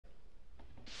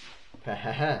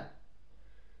Okay.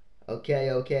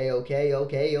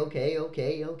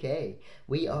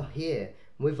 We are here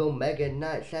with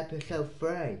OmegaNights episode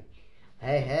 3.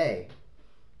 Hey.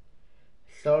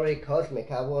 Sorry,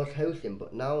 Cosmic, I was hosting,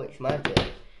 but now it's my turn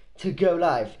to go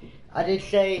live. I did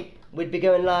say we'd be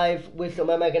going live with some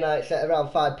OmegaNights at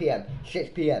around 5 pm,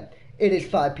 6 pm. It is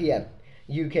 5 pm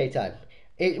UK time.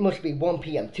 It must be 1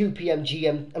 pm, 2 pm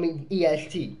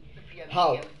EST.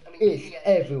 How is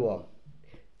everyone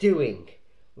doing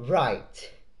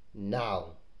right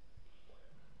now?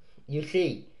 You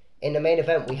see, in the main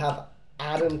event we have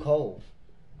Adam Cole.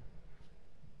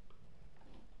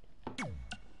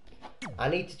 I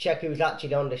need to check who's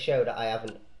actually on the show that I've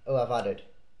added.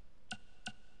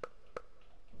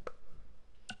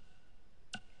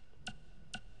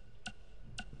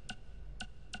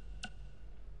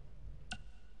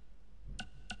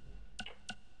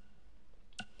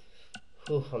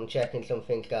 I'm checking some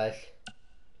things, guys.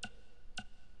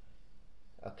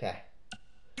 Okay.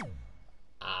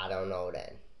 I don't know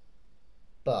then.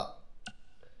 But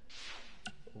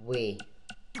we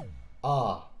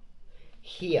are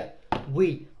here.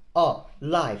 We are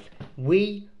live.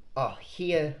 We are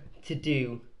here to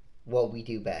do what we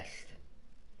do best.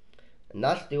 And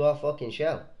that's do our fucking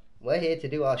show. We're here to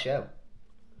do our show.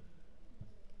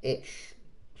 It's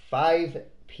 5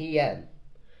 p.m.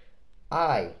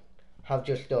 I have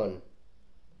just done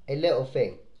a little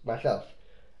thing myself.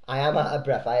 I am out of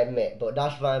breath, I admit, but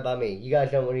that's fine by me. You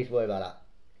guys don't need to worry about that.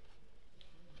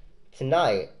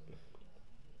 Tonight,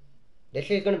 this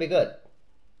is going to be good.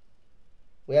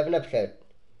 We have an episode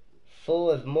full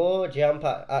of more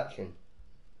jam-packed action.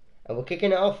 And we're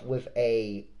kicking it off with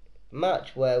a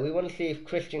match where we want to see if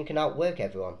Christian can outwork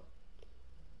everyone.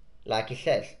 Like he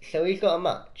says. So he's got a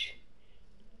match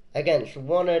against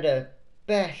one of the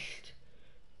best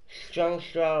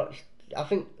I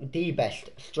think the best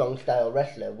strong style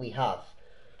wrestler we have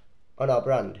on our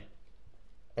brand.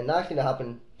 And that's going to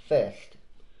happen first.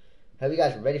 Hope you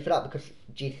guys are ready for that because,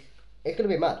 geez, it's going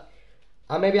to be mad.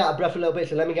 I may be out of breath a little bit,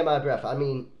 so let me get my breath. I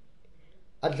mean,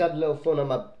 I just had a little fun on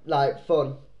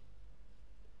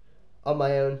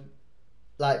my own.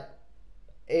 Like,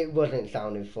 it wasn't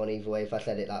sounding fun either way if I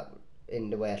said it in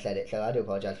the way I said it, so I do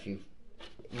apologise if you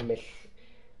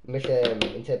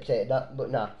misinterpreted that, but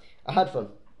nah, I had fun.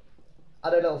 I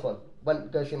had a little fun. Went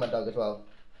to go see my dog as well.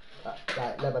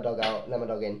 Let my dog out, let my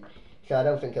dog in. So I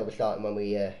don't think he'll be starting when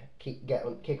we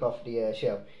kick off the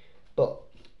show. But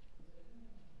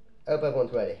hope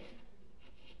everyone's ready.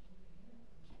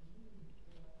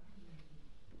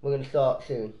 We're gonna start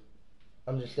soon.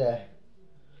 I'm just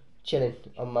chilling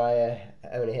on my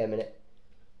own here a minute.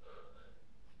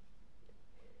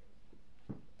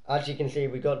 As you can see,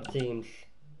 we got the teams,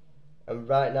 and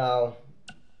right now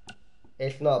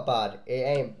it's not bad. It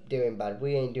ain't doing bad.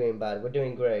 We ain't doing bad. We're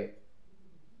doing great.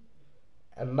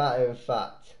 A matter of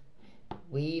fact,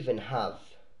 we even have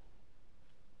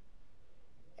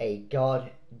a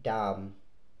goddamn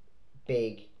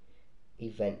big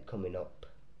event coming up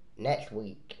next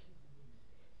week.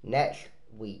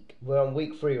 We're on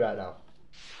week 3 right now.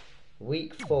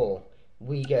 Week 4,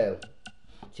 we go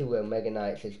to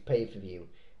OmegaNights' pay-per-view,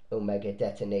 Omega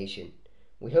Detonation.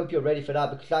 We hope you're ready for that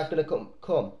because that's going to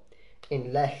come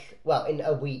in in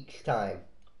a week's time.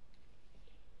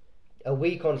 A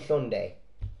week on Sunday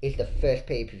is the first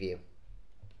pay-per-view.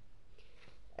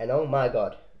 And oh my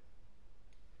god,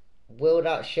 will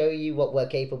that show you what we're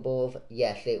capable of?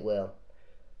 Yes, it will.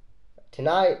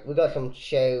 Tonight, we got someone to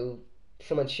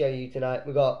show you tonight.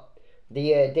 We got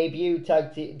the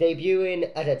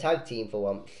debuting as a tag team for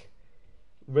once.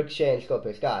 Ricochet and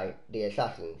Scorpio Sky, the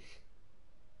Assassins.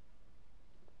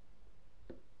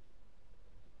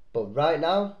 But right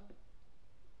now,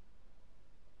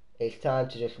 it's time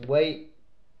to just wait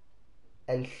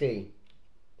and see,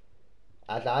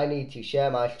 as I need to share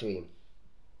my stream.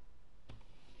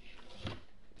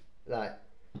 Like,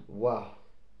 wow.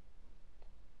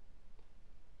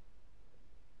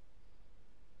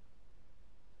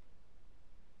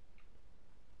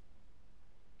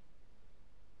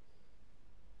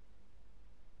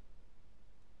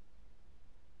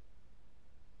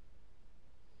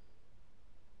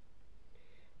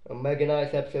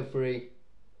 OmegaNights episode 3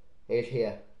 is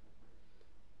here.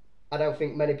 I don't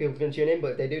think many people can tune in,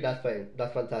 but if they do, that's fine.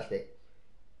 That's fantastic.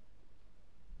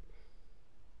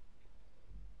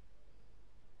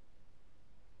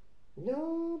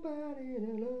 Nobody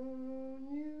alone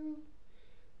you.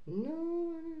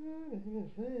 Nobody.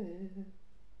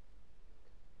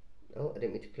 Oh, I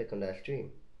didn't mean to click on that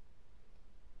stream.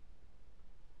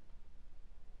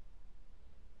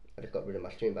 I just got rid of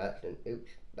my stream by accident.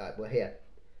 Oops. Right, we're here.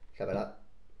 Sorry about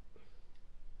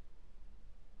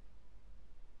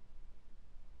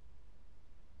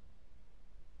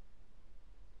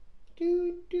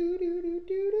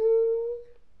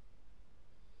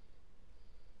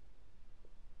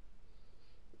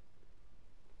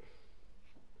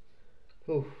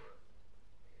Whew.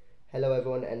 Hello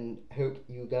everyone, and hope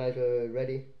you guys are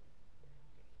ready.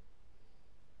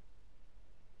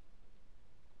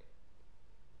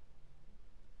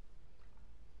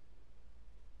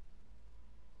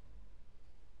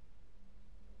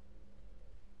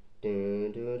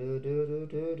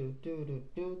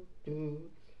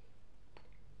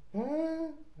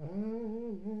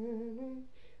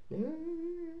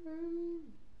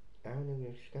 Out of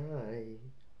the sky.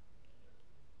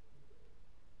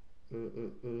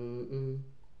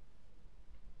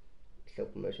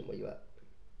 Self promotion, where you at?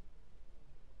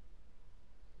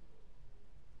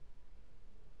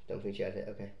 Don't think she has it,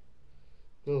 okay.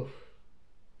 Oof.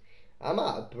 I'm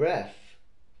out of breath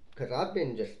because I've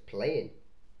been just playing,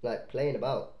 like playing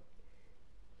about.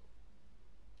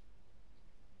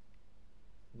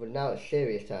 But now it's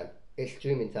serious time. It's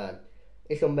streaming time.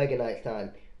 It's OmegaNights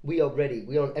time. We are ready.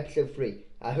 We're on episode 3.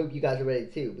 I hope you guys are ready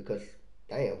too because,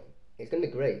 damn, it's going to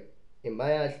be great. In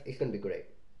my eyes, it's going to be great.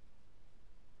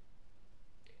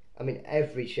 I mean,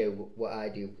 every show, what I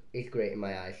do, is great in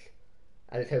my eyes.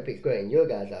 I just hope it's great in your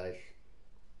guys' eyes.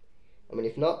 I mean,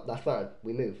 if not, that's fine.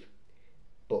 We move.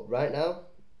 But right now,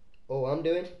 all I'm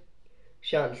doing,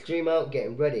 shouting stream out,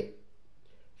 getting ready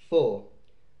for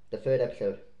the 3rd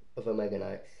episode of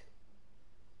OmegaNights.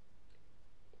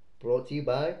 Brought to you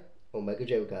by Omega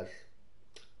Jokers.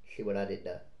 See what I did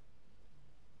there?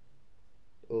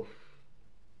 Oof.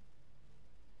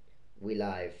 We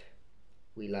live.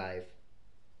 We live.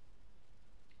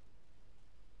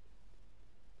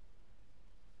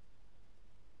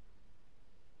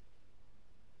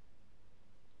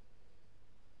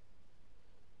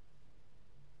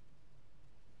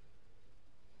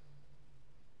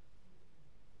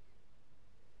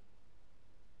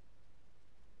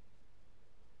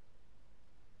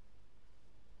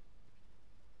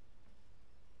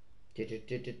 Do do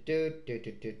do do do do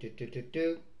do do do do do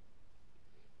do.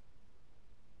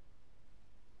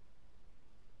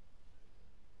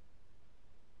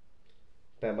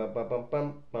 Bum bum bum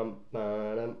bum bum bum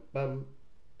bum bum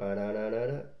ba da da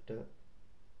da da.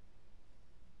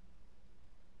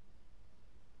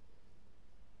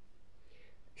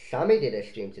 Sammy did a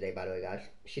stream today, by the way, guys.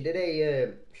 She did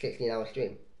a 16-hour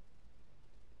stream.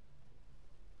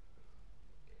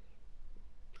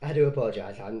 I do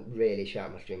apologise, I'm really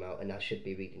shouting my stream out and I should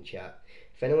be reading chat.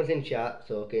 If anyone's in chat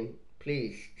talking,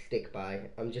 please stick by.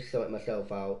 I'm just sorting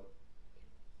myself out.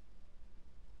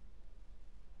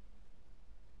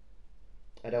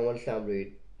 I don't want to sound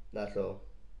rude, that's all.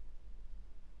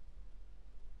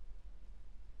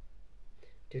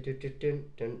 Dun, dun, dun, dun,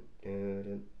 dun,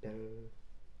 dun, dun.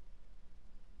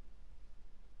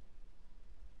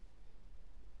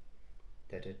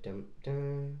 Dun, dun, dun,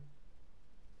 dun.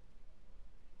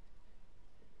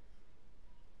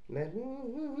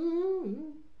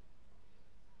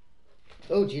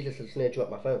 Oh Jesus, I just nearly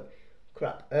dropped my phone.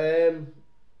 Crap.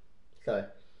 Sorry.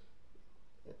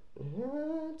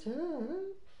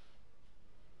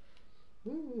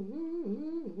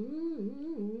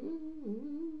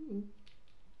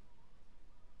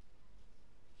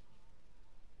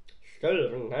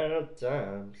 Stolen out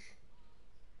times.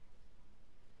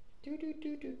 Do do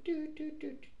do do do do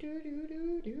do do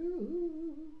do do.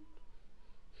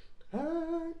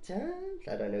 Hard times.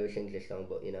 I don't know who sings this song,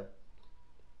 but you know.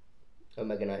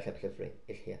 OmegaNights episode 3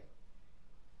 is here.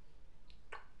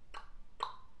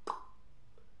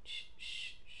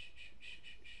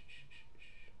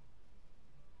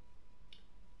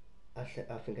 I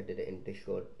think I did it in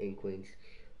Discord in Queens.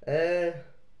 There's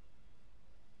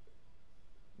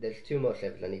 2 more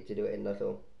servers I need to do it in, that's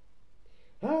all.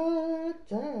 Hard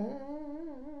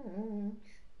times.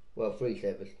 Well, 3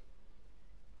 servers.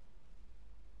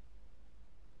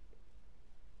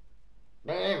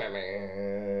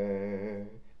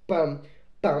 Bum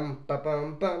bum ba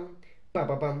bum bum ba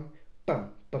ba bum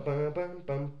bum ba bum bum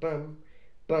bum bum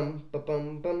bum ba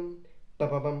bum bum ba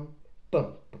ba bum bum ba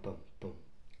bum bum bum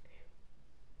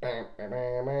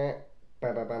ba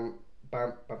ba bum bum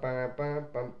ba ba bum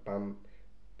bum bum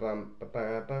bum ba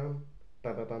ba bum ba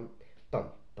ba bum bum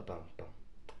ba bum bum.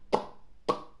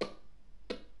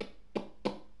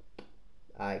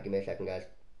 Alright, give me a second, guys.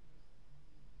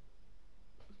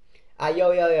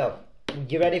 Yo.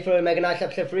 You ready for OmegaNights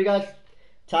episode 3, guys?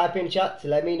 Type in chat to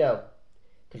let me know.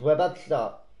 Because we're about to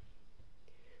start.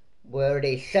 We're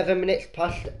already 7 minutes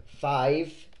past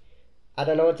 5. I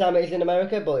don't know what time it is in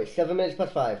America, but it's 7 minutes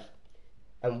past 5.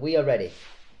 And we are ready.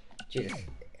 Jesus.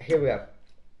 Here we are.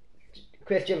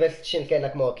 Christian vs Shinsuke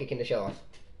Nakamura kicking the show off.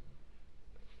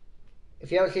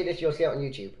 If you don't see this, you'll see it on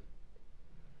YouTube.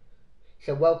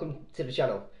 So welcome to the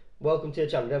channel. Welcome to the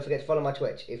channel. Don't forget to follow my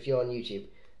Twitch if you're on YouTube.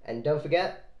 And don't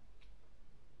forget,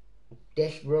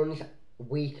 This runs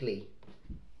weekly.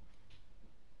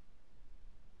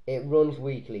 It runs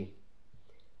weekly.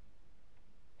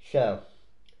 So,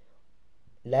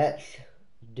 let's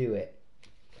do it.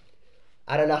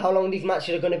 I don't know how long these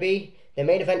matches are going to be. The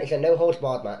main event is a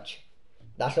no-holds-barred match.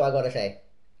 That's what I got to say.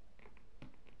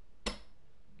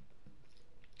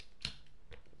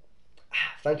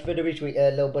 Thank you for the retweet,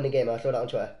 Little Bunny Gamer. I saw that on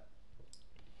Twitter.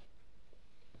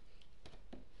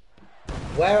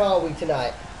 Where are we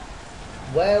tonight?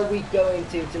 Where are we going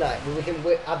to tonight?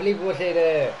 I believe we was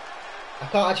in... I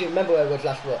can't actually remember where it was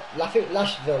last week. Last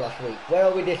week. Where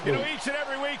are we this week? Each and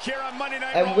every week here on Monday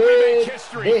Night and we with make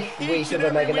history. This week of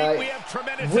Omega Nights, we have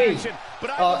tremendous we action.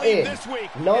 But I are in this week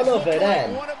none other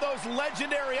than one of those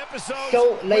legendary episodes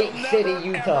Salt Lake we'll City, never,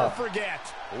 Utah.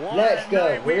 Forget. Let's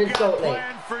go. We're in Salt Lake.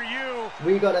 For you.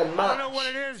 We got a match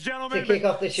to kick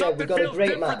off the show. We got a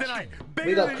great match.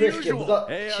 We got Christian. We got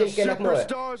Shinsuke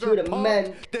Nakamura. Two of the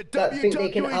men that think they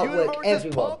can outwork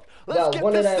everyone. Now,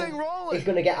 one of them is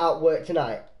going to get outworked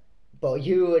tonight. But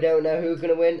you don't know who's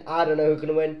going to win. I don't know who's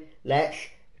going to win. Let's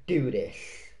do this.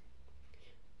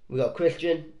 We got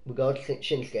Christian. We got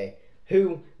Shinsuke.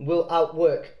 Who will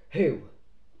outwork who?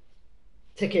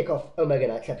 To kick off Omega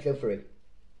Nights episode 3.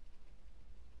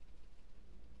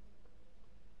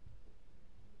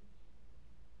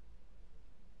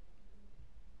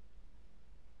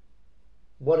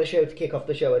 What a show to kick off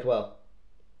the show as well.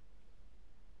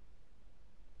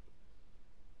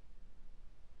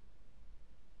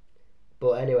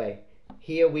 But anyway,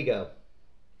 here we go.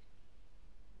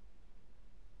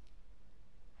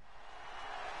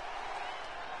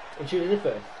 And choosing it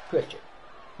first, Christian.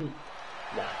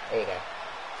 Nah, there you go.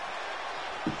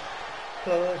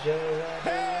 Close your eyes.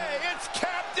 Hey, it's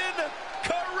Captain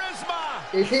Charisma!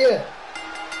 He's here.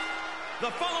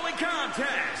 The following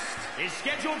contest is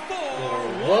scheduled for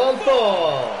one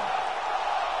fall.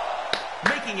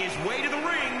 Making his way to the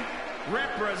ring,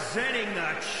 representing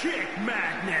the Chick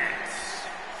Magnets.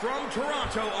 From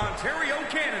Toronto, Ontario,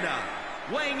 Canada,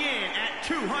 weighing in at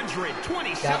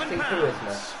 227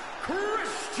 pounds,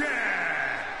 Christian!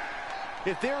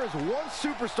 If there is one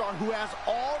superstar who has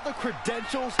all the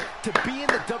credentials to be in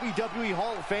the WWE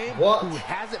Hall of Fame, who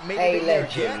hasn't made it in there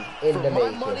yet, for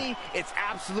my money, it's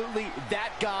absolutely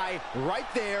that guy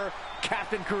right there,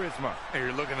 Captain Charisma.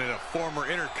 You're looking at a former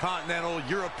Intercontinental,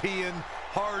 European,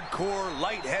 hardcore,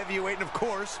 light heavyweight, and of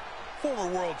course, former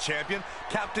world champion.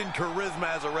 Captain Charisma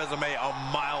has a resume a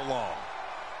mile long.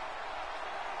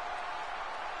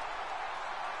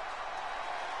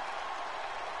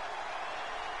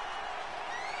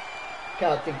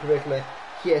 Captain Charisma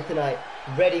here tonight,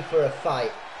 ready for a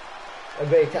fight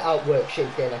and ready to outwork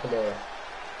Shinsuke Nakamura.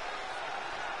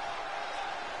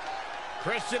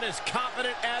 Christian is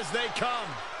confident as they come.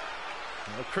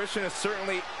 Well, Christian has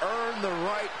certainly earned the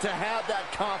right to have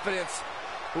that confidence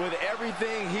with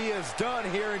everything he has done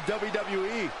here in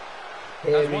WWE.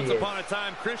 As once upon a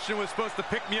time, Christian was supposed to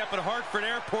pick me up at Hartford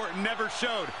Airport and never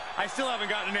showed. I still haven't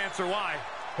gotten an answer why.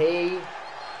 He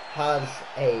has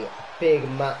a big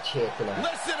match here tonight.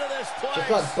 Listen to this place.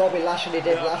 Just like Bobby Lashley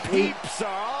did last week,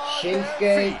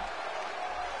 Shinsuke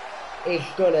is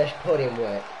going to put in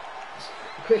work.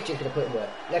 Christian's going to put in work.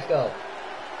 Let's go.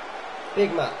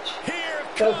 Big match. Here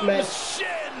both men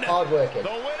Shin, hard working. The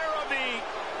winner of the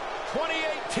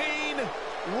 2018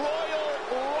 Royal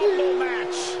Rumble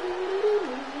match.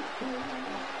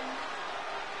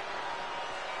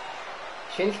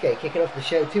 Shinsuke kicking off the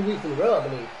show 2 weeks in a row, I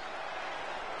believe.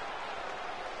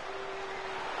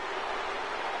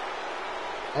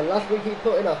 And last week he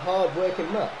put in a hard working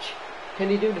match. Can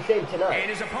he do the same tonight? And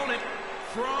his opponent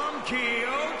from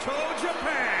Kyoto,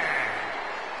 Japan,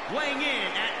 weighing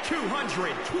in at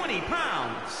 220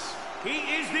 pounds. He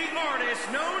is the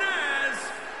artist known as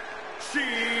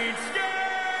Shinsuke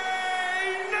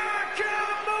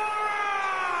Nakamura!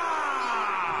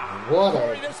 What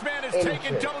an this man has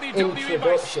taken WWE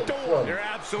by storm. You're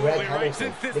absolutely right.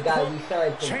 Since this the guy we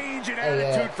signed from change in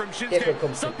attitude from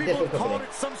Shinsuke, some people have called company.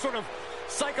 it some sort of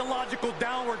psychological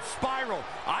downward spiral.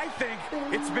 I think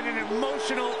it's been an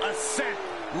emotional ascent,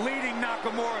 leading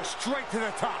Nakamura straight to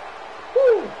the top.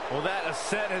 Woo. Well, that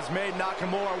ascent has made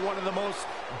Nakamura one of the most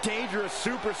dangerous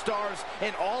superstars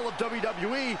in all of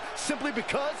WWE, simply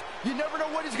because you never know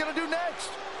what he's going to do next.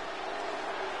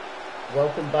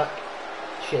 Welcome back,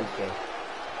 Shinsuke.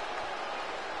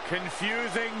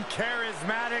 Confusing,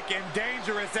 charismatic, and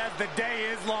dangerous as the day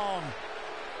is long.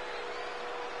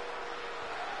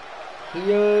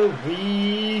 Here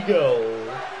we go.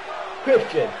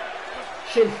 Christian,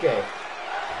 Shinsuke,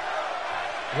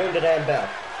 ring the damn bell.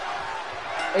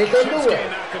 It's underway.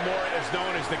 Shinsuke Nakamura is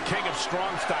known as the king of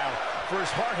strong style for his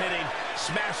hard-hitting,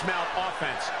 smash-mouth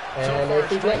offense. So far,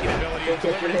 his striking ability has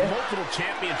delivered his multiple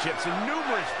championships and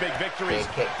numerous big victories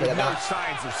with no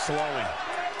signs of slowing.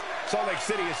 Salt Lake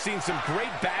City has seen some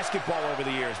great basketball over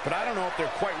the years, but I don't know if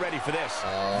they're quite ready for this.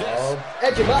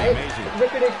 Edge of it,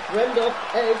 ripping his friend off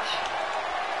Edge.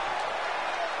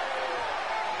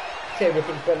 Say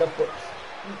ripping his friend off, but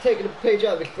taking a page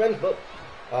out of his friend's book.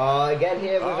 Again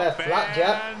here with a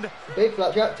flapjack. Big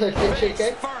flapjack, touching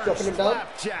Shinsuke, dropping him down.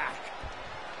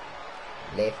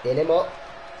 Lifting him up.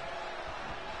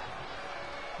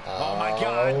 Oh my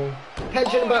God.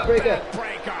 Pension backbreaker.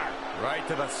 Right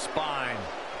to the spine.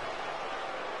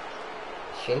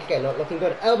 Shinsuke not looking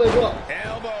good. Elbow drop.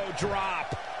 Elbow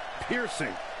drop.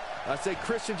 Piercing. I say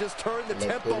Christian just turned the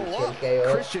tempo up.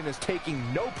 Christian is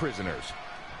taking no prisoners.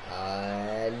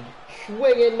 And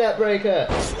swinging neck breaker.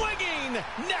 Swinging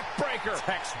neck breaker.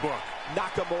 Textbook.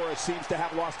 Nakamura seems to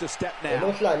have lost a step now. It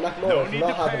looks like Nakamura's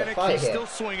not having a fight here. Still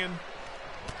swinging.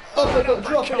 Uppercut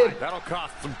dropping him. That'll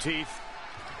cost some teeth.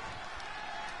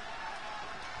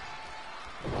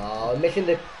 Missing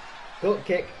the hook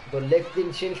kick, but lifting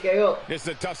Shinsuke up. This is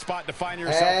a tough spot to find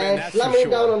yourself in, And that's slamming for him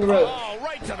down sure. on the rope. Oh,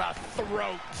 right to the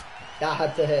throat. That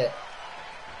had to hit.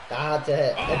 That had to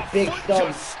hit. Oh, A big foot stomp.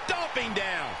 just stomping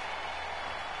down.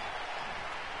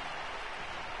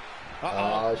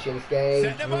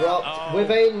 Shinsuke dropped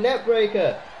with a neck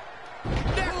breaker.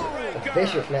 A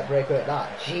vicious neck breaker at that.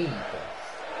 Jesus.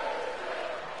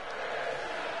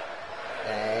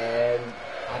 And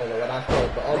I don't know what that's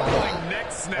called, but oh my God.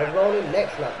 Neck snap. A rolling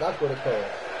neck snap, that's what it's called.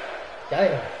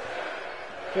 Damn.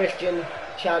 Christian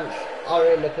chants are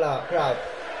in the crowd.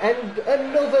 And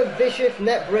another vicious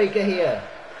neck breaker here.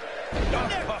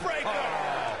 Neck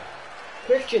breaker.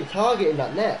 Christian targeting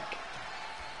that neck.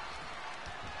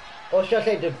 Or should I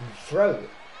say the throat.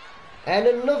 And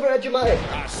another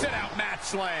edge-o-matic. Sit out mat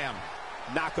slam.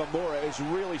 Nakamura is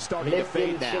really starting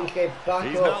Lifting to fade now. Shinsuke back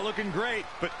He's up. not looking great,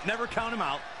 but never count him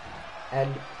out.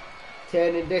 And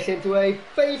turning this into a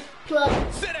face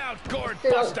plant. Sit out, gourd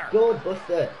Sit out, buster. gourd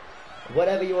buster.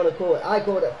 Whatever you want to call it. I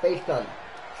call it a face plant.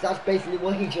 So that's basically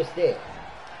what he just did.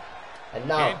 And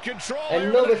now, In control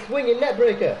another swinging neck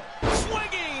breaker.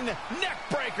 Swinging neck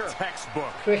breaker. Textbook.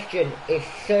 Christian is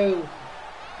so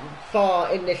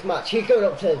far in this match. He's going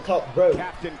up to the top rope.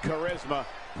 Captain Charisma.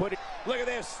 Look at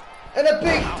this. And a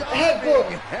big headbutt.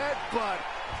 Headbutt.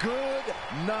 Good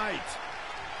night.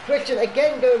 Christian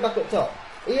again going back up top.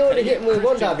 He already hit him with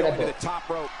one diving going to the headbutt. top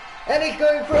rope. And he's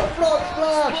going for a frog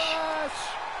splash.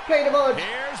 Playing him on.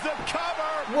 Here's the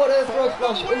cover. What a frog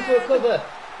splash into a cover.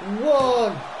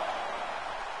 1,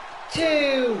 2,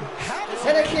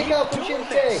 and a kick out from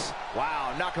Shinsuke.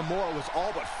 Wow, Nakamura was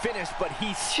all but finished, but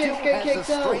he still Shinsuke has kicks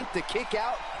the out. strength to kick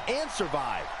out and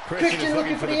survive. Christian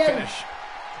looking for the end.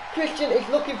 Christian is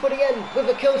looking for the end with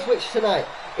a kill switch tonight.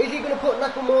 Is he going to put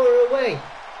Nakamura away?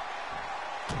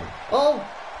 Oh,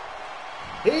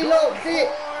 he locks it.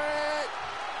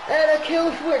 And a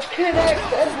kill switch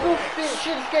connects and busts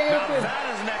Shinsuke open.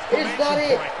 Is that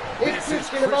it? Is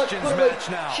Christian about to put away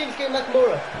Shinsuke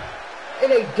Nakamura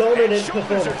in a dominant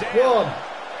performance? 1,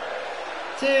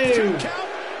 2.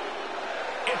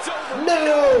 No!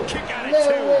 No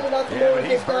way Nakamura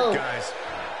gets down.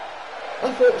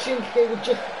 I thought Shinsuke would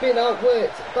just been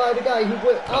outworked by the guy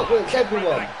who outworks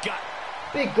everyone.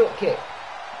 Big gut kick.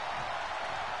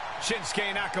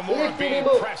 Shinsuke Nakamura Lifting being him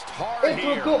up pressed hard into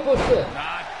here. a gut buster.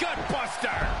 Gut buster.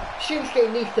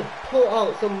 Shinsuke needs to put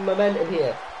out some momentum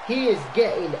here. He is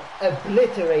getting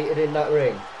obliterated in that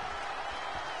ring.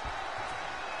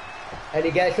 And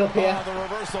he gets up here. The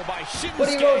reversal by Shinsuke But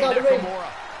he rolls out the ring. Nakamura.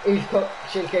 He's got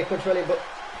Shinsuke controlling, but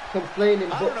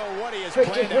complaining. I don't know what he has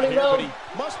Christian's planned out running here, but round.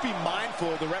 he must be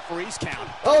mindful of the referee's count.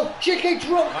 Oh, Shinsuke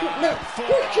dropped. No,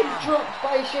 Christian dropped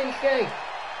by Shinsuke.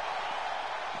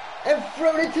 And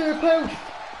thrown into the post.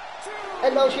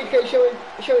 And now Shinsuke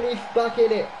showing he's back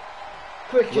in it.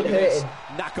 Christian hurting.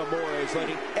 Nakamura is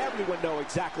letting everyone know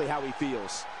exactly how he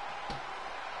feels.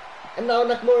 And now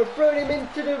Nakamura throwing him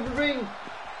into the ring.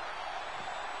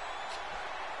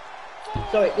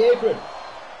 Sorry, the apron.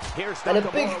 Here's And a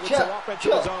Nakamura big with chop, some offense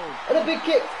of his own. and a big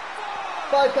kick.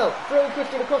 5 count. Throwing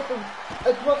Christian across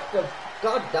the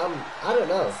goddamn, I don't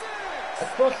know.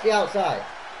 Across the outside.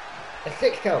 A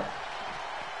 6 count.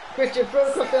 Christian thrown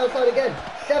across the outside again.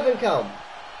 7 count.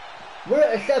 We're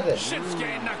at a 7.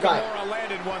 Shinsuke Nakamura Right.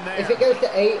 landed one there. If it goes to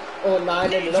 8 or 9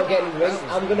 and they're not getting in the ring,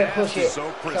 I'm going to push it.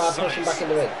 So So I'm pushing back in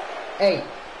the ring. 8.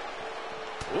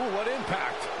 Ooh, what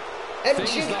impact. And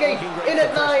Things not Shinsuke looking great in at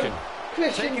for 9.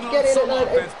 Christian Taking on getting some at 9.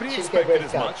 offense, but he Shinsuke expected breaks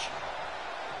as down. much.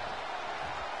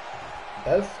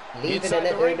 Both. leaving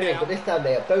an ring, but this time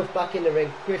they are both back in the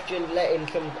ring. Christian letting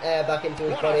some air back into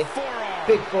his body.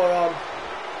 Big forearm.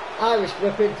 Irish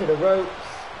whip into the ropes.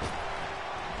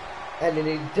 And then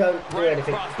he don't do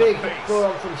anything. Big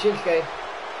forearm from Shinsuke.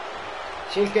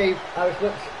 Shinsuke Irish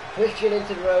whips Christian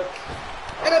into the ropes.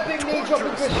 And a big knee drop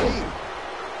from Christian.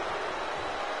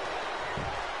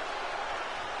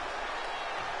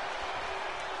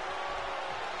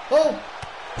 Oh!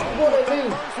 What a move!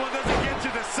 The first one doesn't get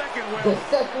you, the second will. The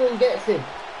second one gets him.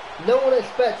 No one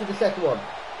expected the second one.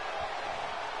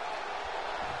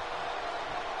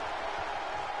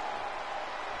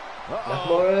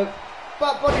 Nakamura,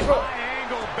 back body drop. High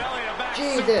angle belly to back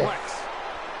Jesus. suplex.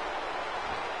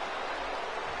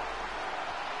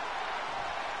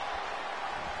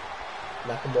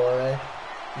 Nakamura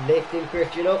lifting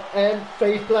Christian up and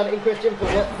face planting Christian for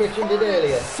what Christian did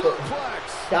earlier. But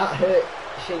that hurt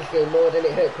Shinsuke more than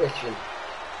it hurt Christian.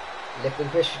 Lifting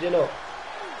Christian up.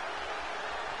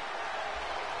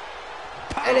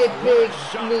 And a big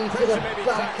knee to the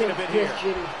back of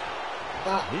Christian.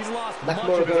 He's lost Nakamura much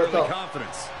of his goes early up top.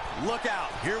 confidence. Look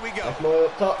out, here we go. Nakamura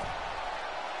up top.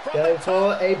 Going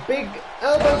for a big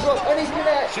elbow drop and he's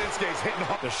connect. Shinsuke's hitting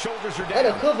hard. The shoulders are And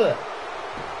a down. cover.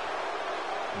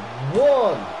 1,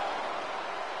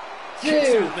 2,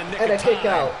 and a kick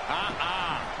out.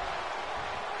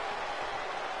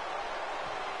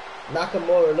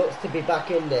 Nakamura looks to be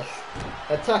back in this.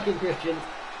 Attacking Christian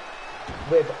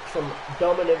with some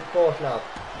dominant force now.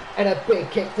 And a big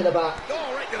kick to the back.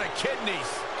 Oh, right to the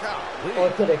kidneys. Or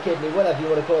to the kidney, whatever you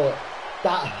want to call it.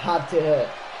 That had to hurt.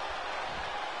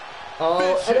 Oh,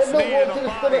 and Vicious knee another in one to the the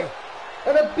body. stomach.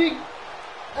 And a big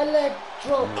leg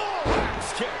drop.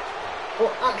 Axe kick. Or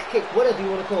axe kick, whatever you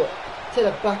want to call it. To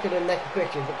the back of the neck of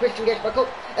Christian. But Christian gets back up.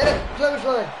 And a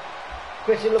clothesline.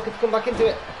 Christian looking to come back into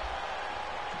it.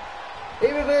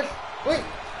 He reverse. Wait.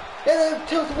 And a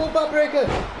total backbreaker.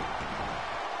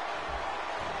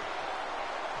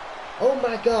 Oh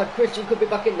my god, Christian could be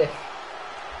back in this.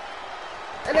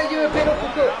 And a European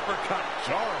uppercut. Uppercut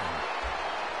jarring.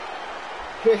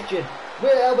 Christian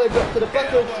with an elbow drop to the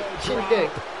back of Shinsuke.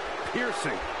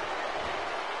 Piercing.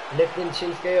 Lifting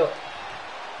Shinsuke up.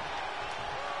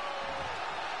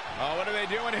 Oh, what are they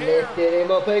doing here? Lifting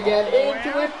him up again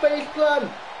into a face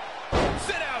plant.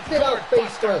 Sit out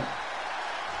face plant.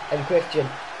 And Christian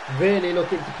really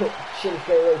looking to put Shinsuke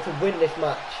away to win this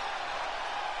match.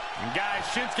 And guys,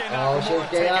 Shinsuke Oh, Nakamura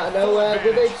Shinsuke out of taking full nowhere with a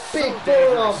advantage. big So forearm.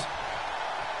 dangerous.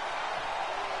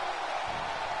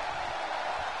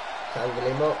 Tangle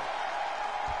him up.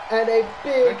 And a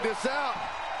big Check this out.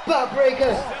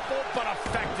 backbreaker. Simple but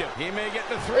effective. He may get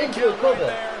the 3 Into a count right cover.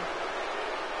 there.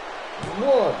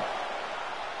 1,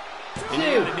 2, He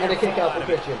had a and a near kick fall out for of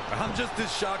it. Christian. I'm just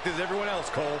as shocked as everyone else,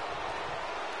 Cole.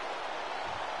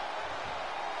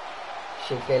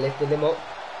 Shinsuke lifting him up.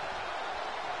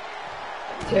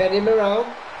 Turn him around.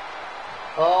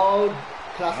 Oh,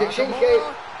 classic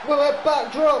Shinsuke with a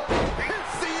backdrop.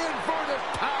 It's the inverted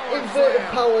power Inverted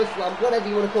slam. power slam, whatever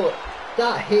you want to call it.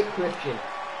 That hit Christian.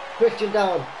 Christian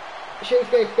down.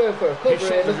 Shinsuke's going for a cover His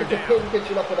here, shoulders looking are to down. pin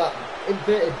Christian off of that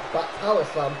inverted back power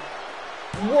slam.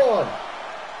 1,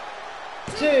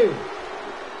 2,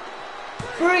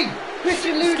 3.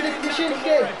 Christian loses to Shinsuke.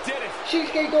 Nakamura did it.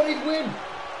 Shinsuke got his win.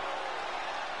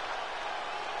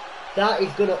 That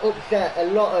is going to upset a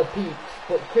lot of peeps,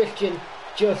 but Christian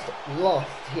just lost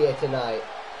here tonight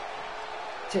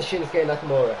to Shinsuke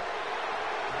Nakamura.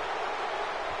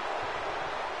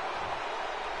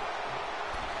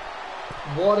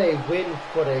 What a win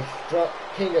for the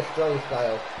King of Strong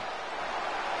Style.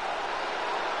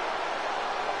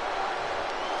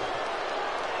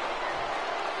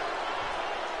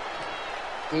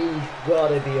 He's got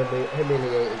to be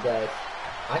humiliated, guys.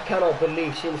 I cannot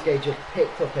believe Shinsuke just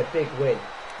picked up a big win.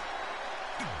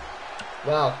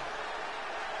 Wow.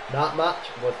 That match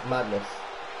was madness.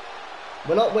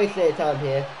 We're not wasting any time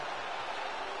here.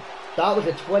 That was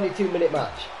a 22-minute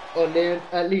match. Or near,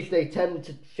 at least a 10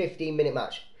 to 15-minute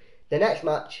match. The next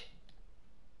match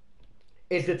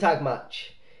is the tag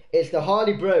match. It's the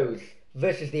Hardy Bros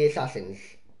versus the Assassins.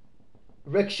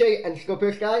 Ricochet and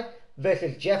Scorpio Sky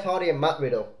versus Jeff Hardy and Matt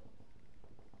Riddle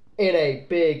in a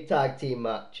big tag team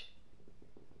match.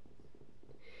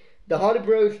 The Hardy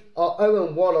Bros are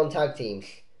 0-1 on tag teams.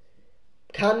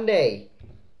 Can they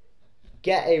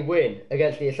get a win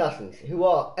against the Assassins, who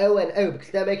are 0-0 because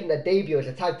they're making their debut as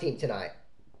a tag team tonight?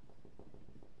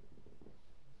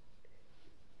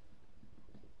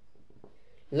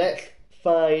 Let's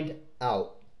find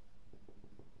out.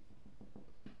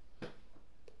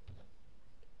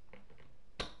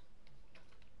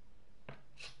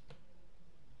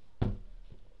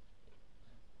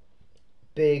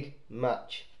 big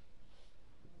match.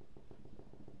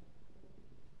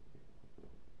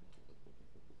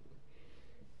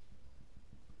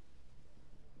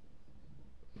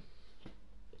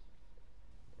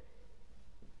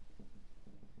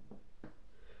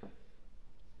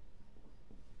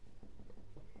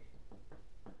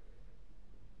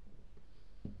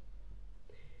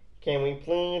 Can we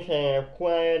please have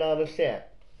quiet on the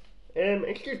set?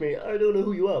 Excuse me, I don't know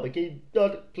who you are, but can you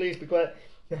not please be quiet?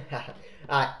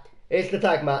 Alright, it's the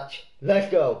tag match.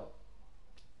 Let's go.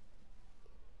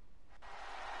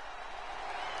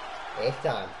 It's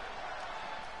time.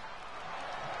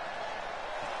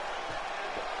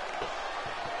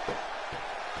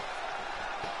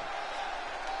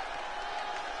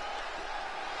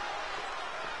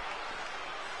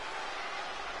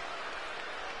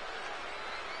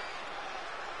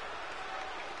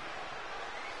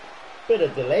 Bit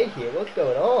of delay here. What's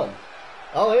going on?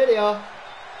 Oh, here they are.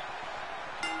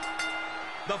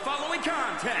 The following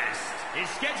contest is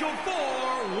scheduled for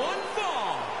one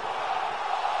fall.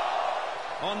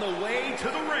 On the way to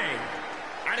the ring,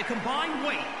 at a combined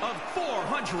weight of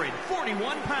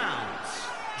 441 pounds,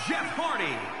 Jeff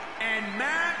Hardy and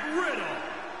Matt Riddle.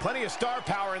 Plenty of star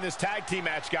power in this tag team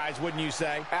match, guys, wouldn't you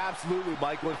say? Absolutely,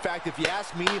 Michael. In fact, if you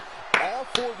ask me, all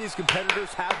four of these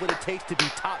competitors have what it takes to be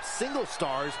top single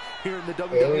stars here in the WWE.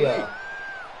 Here we are.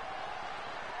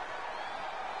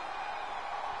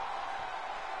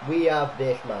 We have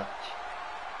this match.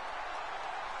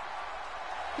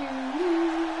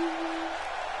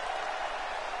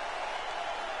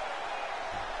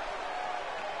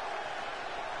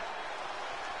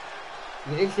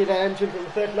 You didn't see that entrance on the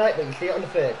first night, but you see it on the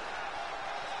third.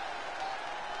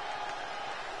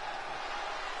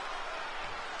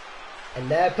 And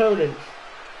their opponents,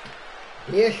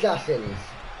 the Assassins.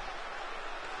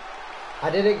 I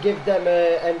didn't give them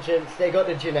an entrance, they got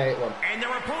the generic one. And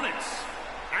their opponents,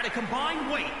 at a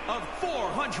combined weight of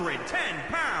 410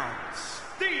 pounds,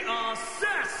 the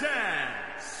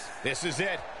Assassins. This is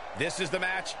it. This is the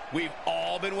match we've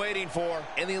all been waiting for.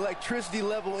 And the electricity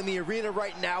level in the arena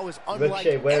right now is unlike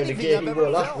Ricochet wearing the anything gear I've he ever wore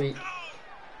last felt. week.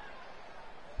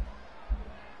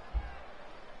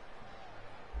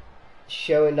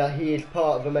 Showing that he is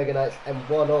part of the OmegaNights and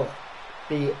one of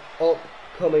the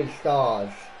upcoming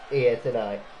stars here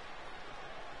tonight.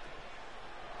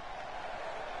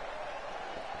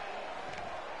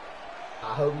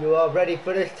 I hope you are ready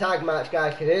for this tag match,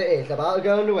 guys, because it is about to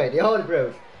go underway. The Hardy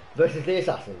Bros versus the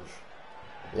Assassins.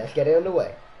 Let's get it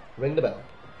underway. Ring the bell.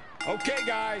 Okay,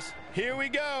 guys, here we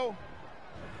go.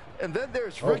 And then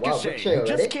there's Wow, Ricochet, Ricochet who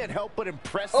just already? can't help but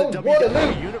impress Oh, the what a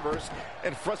WWE move. Universe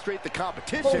and frustrate the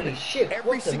competition Holy shit,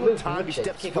 every what a single move from time he Ricochet to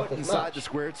steps kick off foot this inside match. the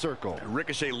squared circle.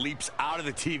 Ricochet leaps out of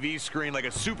the TV screen like a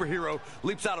superhero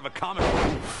leaps out of a comic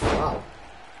book. Wow.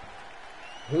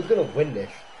 Who's going to win this?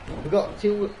 We've got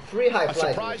three high A flyers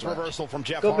in surprise this match. reversal from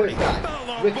Jeff Goldberg's Hardy.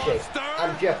 guy, Ricochet,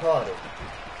 and Jeff Hardy.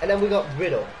 And then we got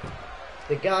Riddle.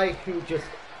 The guy who just,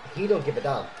 he don't give a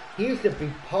damn. He used to be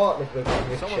partners with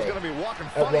Ricochet Someone's going to be walking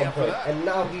at funny one after point, that. and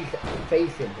now he's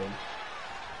facing him.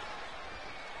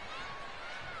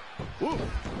 Ooh,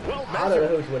 well I don't know measured.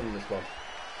 who's winning this one.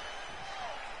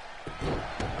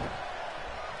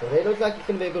 But it looks like it's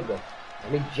going to be a good one. I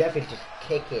mean, Jeff is just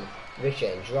kicking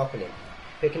Ricochet and dropping him.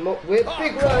 Picking him up with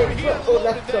big right foot,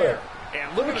 left sorry.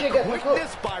 And look Ricochet at gets the back up.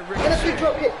 quickness by And a big Ricochet.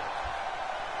 drop kick.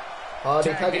 Hardy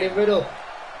Tag tagging in. in Riddle.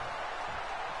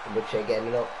 And Ricochet getting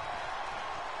it up.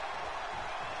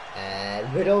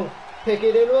 And Riddle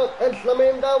picking him up and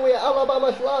slamming him down with an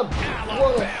Alabama slam. What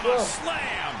a Alabama slam.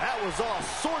 slam. That was all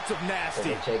sorts of nasty.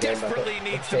 Ricochet getting back Desperately up.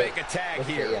 needs to Ricochet. make a tag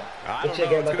Ricochet, here. yeah. I don't Ricochet know.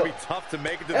 getting It's back going to up. be tough to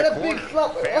make it to And the a corner. big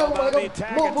slap. Failed Oh on my the god.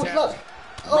 attack Multiple attempt. slaps.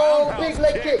 Oh, Roundhouse big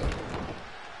leg kick. kick.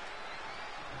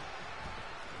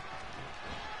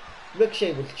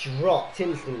 Ricochet was dropped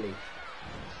instantly.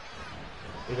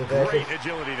 He reverses. Great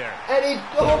agility there. And he,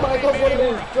 oh my god, what a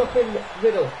move, dropping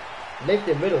Riddle.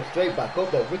 Lifting Riddle straight back up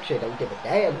though. Ricochet don't give a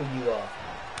damn who you are.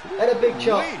 And a big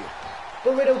chop. Wee.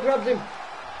 But Riddle grabs him.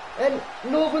 And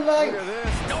Northern Lights. Look at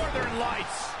this. Northern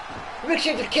Lights.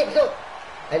 Ricochet just kicks up.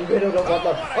 And Riddle don't want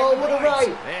that. Oh, what a right.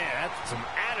 Yeah, that's some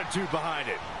attitude behind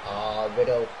it. Oh,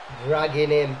 Riddle dragging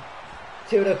him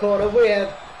to the corner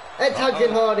with and tags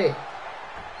in Hardy.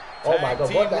 Oh my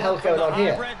god, what the hell's going on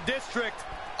here? District.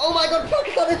 Oh my god,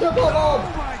 Pakistan is the bomb Oh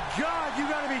on! my God, you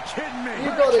gotta be kidding me. You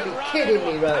gotta be kidding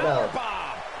me right now.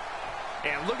 Powerbomb.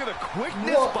 And look at the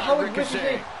quickness What? by How is Ricochet.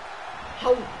 Ricochet?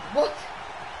 How? What?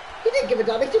 He didn't give a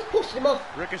damn, he just pushed him off.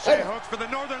 Ricochet And hooks for the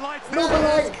Northern Lights. Northern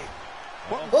Lights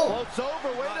Well, Oh. Floats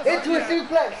over. Wait a into a second.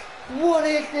 suplex. What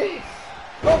is this?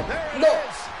 Oh, there it no.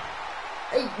 is.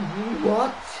 Hey,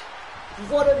 what?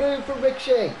 What a move from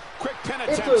Ricochet. Quick pin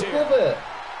Into attempt a here. cover.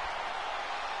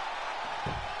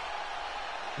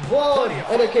 One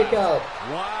and a kick out.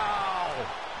 Wow.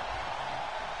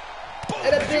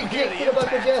 And a big kick to the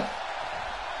back of Jeff.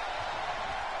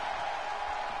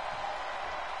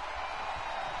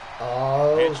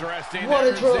 Oh, interesting. What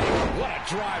a drop. What a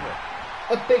driver.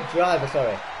 A big driver,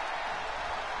 sorry.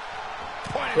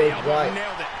 Point of Big the elbow, right.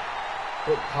 nailed it.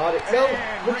 But Hardy, no,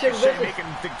 And Richard Ricochet Ricochet. making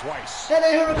him think twice. And a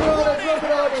Hurricanrana, drop it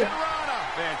Hardy. Hurricanrana.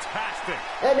 Fantastic.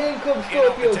 And in comes In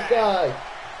off the Scorpio tag. Sky.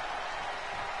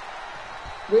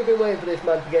 We've been waiting for this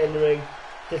man to get in the ring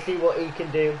to see what he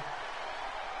can do.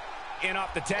 In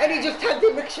off the tag. And he just tagged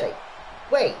in Ricochet.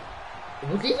 Wait,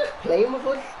 was he just playing with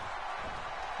us?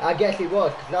 I guess he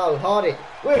was, because now Hardy,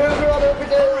 we're Hurricanrana over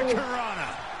there. Hurricanrana.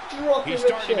 Dropping He's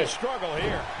starting to Ricochet. struggle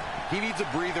here. He needs a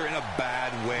breather in a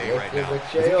bad way Yes, right now.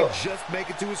 Ricochet If he up. could just make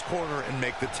it to his corner and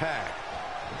make the tag.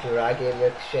 Dragging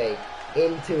Ricochet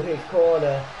into his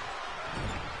corner.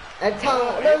 And able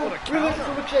no, to reverse counter.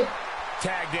 from Ricochet.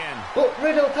 Tagged in. But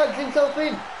Riddle tags himself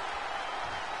in.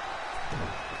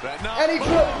 And he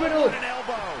drops Riddle. An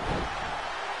elbow.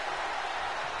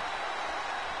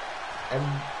 And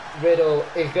Riddle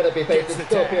is going to be Gets facing the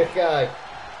Scorpio tag. Sky.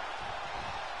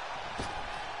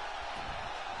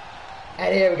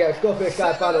 And here we go, Scorpio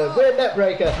Sky finally with a neck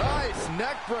breaker. Nice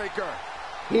neck breaker.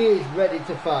 He is ready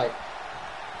to fight.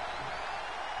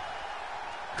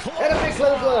 And a big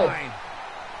clothesline.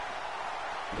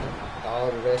 Oh,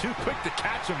 the wrist. Too quick to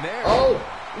catch him there. Oh,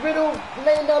 Riddle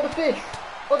laying down the fist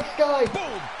on Sky.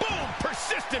 Boom, boom,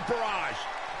 persistent barrage.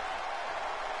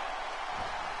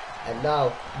 And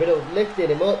now Riddle lifting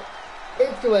him up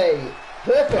into a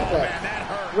perfect Oh, leg. man, that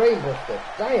hurt. Brainbuster.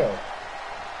 Damn.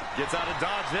 Gets out of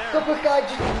dodge there. Scorpio Sky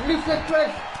just loose leg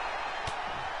press.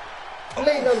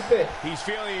 Laying down the fist. He's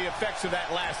feeling the effects of that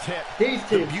last hit. These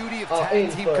two The beauty of are tag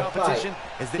in team for a competition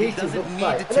fight. is that These he two doesn't will need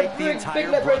fight. to And a take the big entire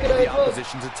leg brunt breaker of the down as well.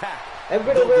 opposition's attack. And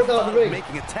Riddle Though the rolls out thought the of ring.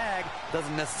 making a tag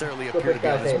doesn't necessarily Scorpio appear to be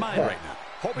on Sky his saying, mind "Huh, right now.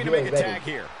 Hoping to you make ain't a ready." tag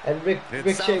here. And It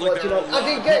Ricochet sounds like watching there on. are a As he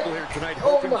lot of gets. people here tonight Oh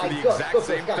hoping for my the god, exact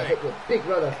Scorpio same Sky thing. hit with a big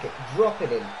runner kick, dropping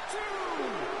him.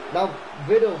 Now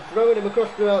Riddle throwing him across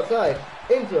the outside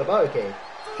into a barricade.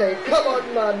 Saying, come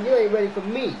on man, you ain't ready for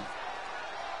me.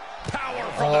 Power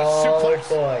from Oh the suplex.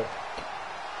 boy.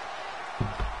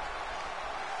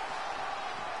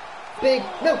 Big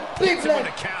Gets him with leg.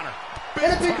 a counter.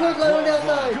 And a big clothesline on the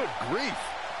outside. Good grief.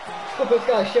 Scorpio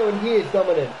Sky showing he is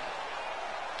dominant.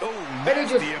 Oh, And he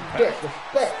just nasty impact. gets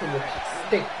respect from the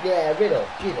stick. Yeah, Riddle.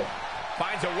 Jesus.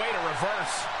 Finds a way to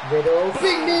reverse. Riddle.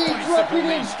 Big knee Bicycle dropping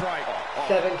knee in. strike.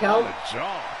 7 count. On the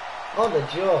jaw. On the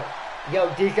jaw.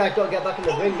 Yo, these guys got to get back in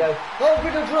the ring now. Oh,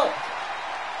 Riddle dropped.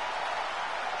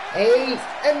 8.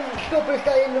 And Scorpio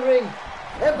Sky in the ring.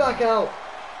 And back out.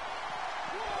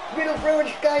 Riddle throwing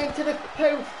Sky into the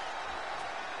post.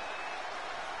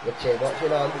 Richie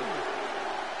watching on.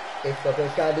 If Scorpio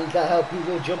Sky needs that help, he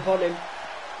will jump on him.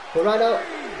 But right now,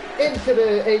 into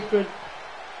the apron.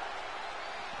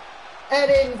 And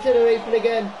into the apron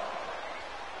again.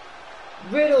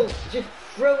 Riddle just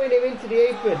throwing him into the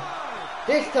apron.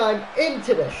 This time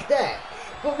into the steps.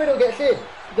 But Riddle gets in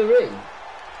the ring.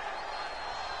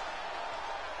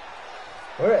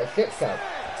 We're at a 6 count.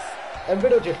 And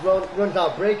Riddle just runs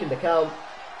out, breaking the count.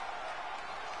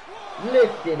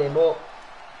 Lifting him up.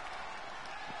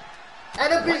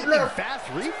 And a big left. Fast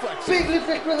reflexes. Big lift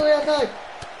this on the outside.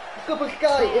 Scorpio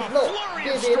Sky is not Flurry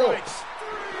of giving up. strikes.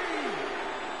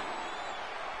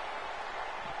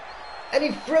 And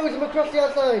he throws him across the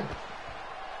outside.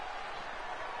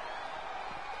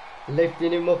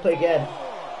 Lifting him up again.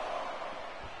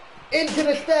 Into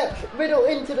the steps. Riddle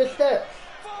into the steps.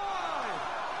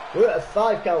 We're at a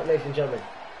 5 count, ladies and gentlemen.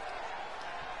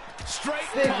 Straight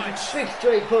Big punch.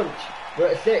 straight punch. We're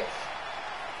at a 6.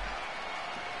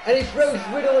 And he throws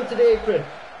Riddle onto the apron.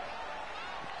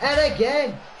 And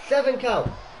again, 7 count.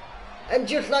 And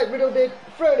just like Riddle did,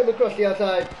 throwing him across the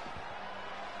outside.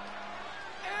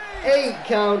 8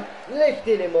 count,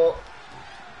 lifting him up.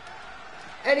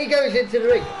 And he goes into the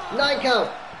ring. 9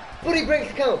 count. But he breaks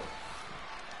the count.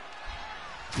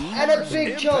 And a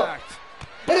big chop.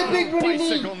 And a big running knee.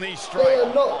 Bicycle knee strike. They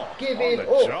are not giving On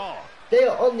the up. jaw. They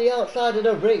are on the outside of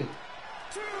the ring.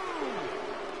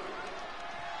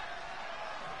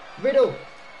 Riddle.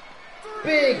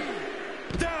 Big.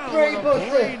 Down Brain with a buster.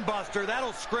 brain buster.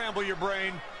 That'll scramble your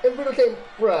brain. And Riddle saying,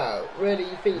 bro, really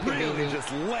you think you can beat Really me?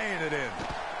 just laying it in.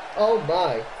 Oh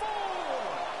my.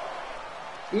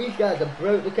 These guys have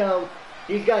broke the count.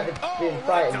 These guys have been Right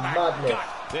fighting to the madness. gut.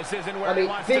 This isn't where I mean, he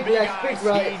wants big to be, left, guys. big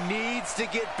right. He needs to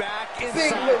get back Big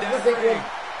inside lift, that big ring. one.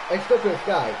 And Scorpio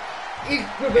Sky. He's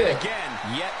And reversed. again,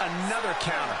 yet another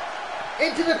counter.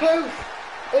 Into the post.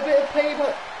 A bit of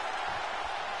payback.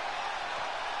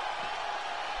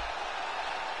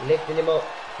 Lifting him up.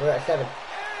 We're at 7.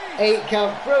 8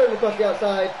 count. Throw him across the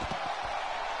outside.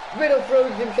 Riddle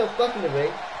throws himself back in the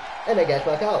ring. And then gets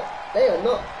back out. They are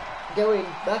not going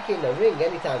back in the ring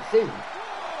anytime soon.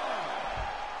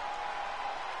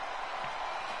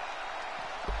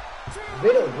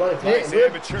 Riddle running to hit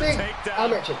him. Amateur Big takedown.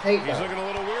 amateur takedown. He's looking a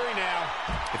little weary now.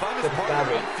 If I'm his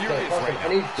partner, I'm furious right now.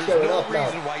 And he's There's showing no off now.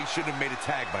 reason why he shouldn't have made a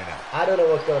tag by now. I don't know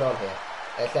what's going on here.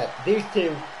 Except these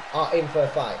two are in for a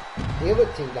fight. The other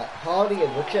two, like Hardy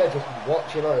and Ricochet, are just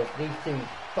watching on as these two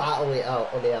battle it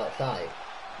out on the outside.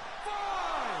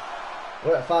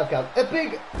 We're at 5 count. A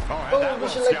big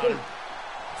Russian leg kick.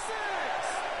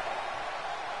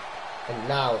 And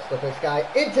now Slippery Sky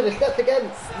into the steps again.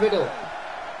 Riddle.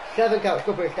 7 count.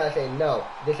 Slippery Sky saying no,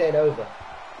 this ain't over.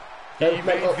 He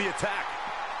evades the attack.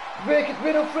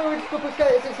 Riddle through and Slippery Sky.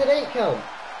 It's an 8 count.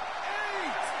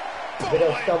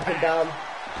 Riddle stomping down.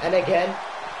 And again.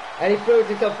 And he throws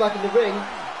himself back in the ring.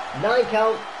 9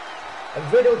 count.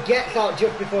 And Riddle gets out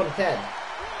just before the 10.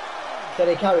 So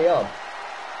they carry on.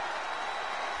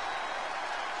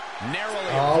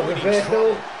 Narrowly reversal.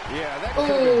 Yeah, that could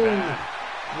have been bad.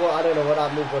 Well, I don't know what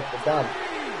that move was done.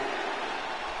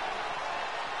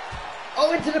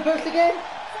 Oh, into the post again.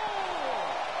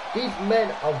 These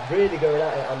men are really going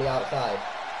at it on the outside.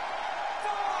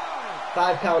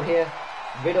 5 count here.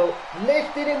 Riddle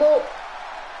lifted him up.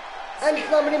 And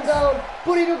slamming him down.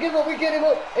 But he don't give up, we get him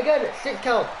up. Again, 6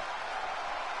 count.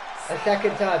 A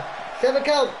second time. 7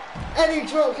 count. And he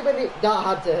drops him in. That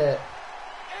had to hurt.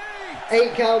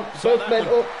 8 count. Both men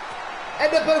up.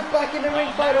 And they're both back in the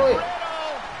ring finally.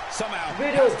 Somehow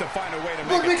Riddle. has to find a way to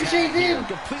make a Ricochet's tag here. in.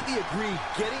 Completely agree.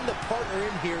 Getting the partner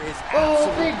in here is Big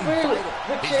absolutely Riddle. vital. He's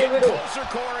Ricochet, getting Riddle. closer,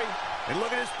 Corey. And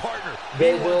look at his partner.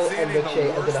 He Riddle wants in and the Ricochet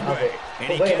are worst going to have way. it. And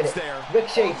But he wait a gets minute. there.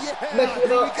 Ricochet messing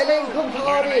about. And then comes Gonna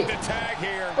Hardy. make the tag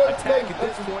here. Both Attack men at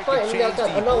this point fighting could the change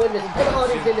outside. the I'm not in this. And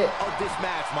Hardy's in it. of this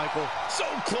match, Michael. So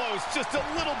close, just a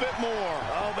little bit more.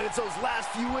 Oh, but it's those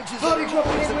last few inches. Hardy that are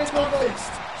dropping always in the with one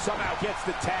toughest. Somehow gets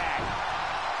the tag.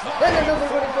 Then another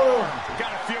running forward.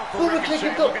 Got a feel for Bullet Ricochet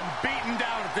kick it up. looking beaten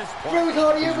down at this point. Throws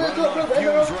Hardy over the top rope and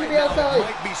they're off to the outside. It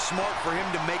might be smart for him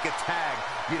to make a tag.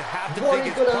 You'd have to What think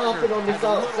is his gonna partner happen on this has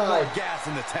a little outside? more gas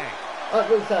in the tank.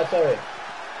 Ringside, sorry.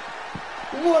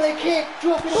 What a kick!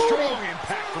 Dropping Strong Hardy.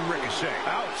 impact from Ricochet.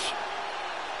 Ouch.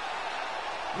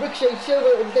 Ricochet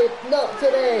showed and said, not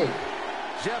today.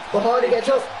 Jeff But Hardy gets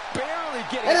up. barely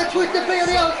getting And a out twist of of fate on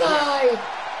the outside.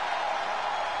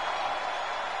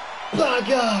 By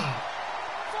God.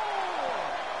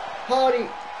 Hardy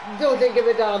doesn't give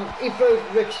a damn. He throws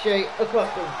Ricochet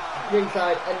across the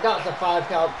ringside, and that's a 5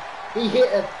 count. He hit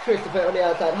a twist of fate on the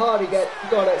outside. Hardy gets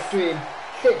gone extreme.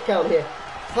 6 count here.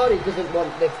 Hardy doesn't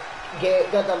want this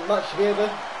goddamn match to be over.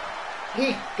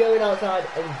 He's going outside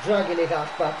and dragging his ass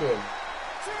back in.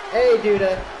 Hey,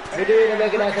 Duda, we're doing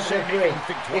OmegaNights episode 3.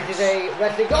 This is a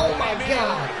wrestling. Oh my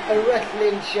God, a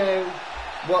wrestling show.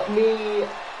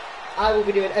 I will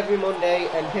be doing every Monday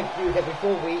and pay-per-views every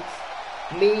 4 weeks.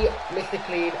 Me, Mr.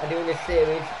 Clean, are doing this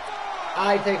series.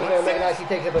 I take over OmegaNights, he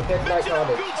takes over First Night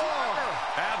Carnage.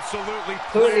 Absolutely.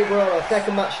 Currently we're on our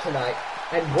second match tonight,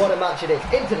 and what a match it is.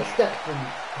 Into the steps from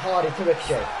Hardy to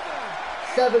Ricochet.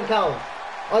 7 count.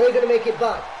 Are they going to make it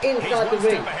back inside the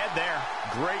ring? Step ahead there.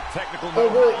 Great technical Or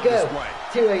will it know-how go on display.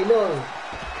 to a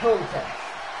non-contest?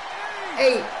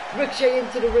 8. Ricochet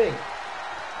into the ring.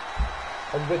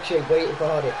 And Ricochet waiting for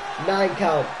Hardy. 9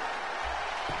 count.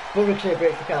 But Ricochet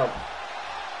breaks the count.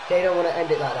 They don't want to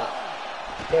end it like that.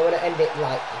 They want to end it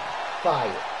like a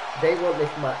fight. They want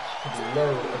this match to be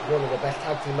known as one of the best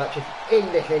tag team matches in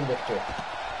this industry.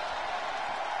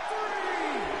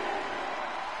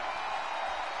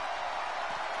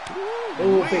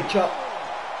 Ooh, big chop.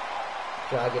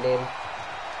 Dragging in.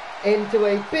 Into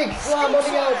a big slam on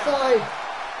the outside.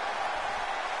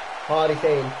 Hardy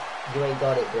saying, you ain't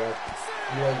got it, bro.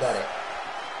 You ain't got it.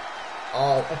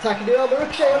 Oh, attacking the arm.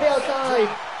 Ricochet on the outside.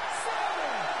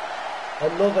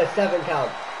 Another 7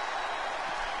 count.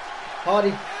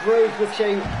 Hardy throws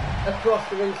Ricochet across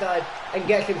the ringside and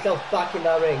gets himself back in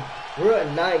that ring. We're at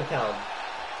a 9 count.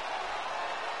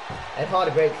 And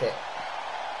Hardy breaks it.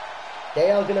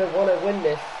 They are going to want to win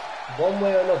this one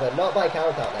way or another. Not by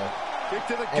count out now.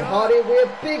 And Hardy with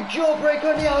a big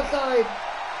jawbreaker on the outside.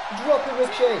 Dropping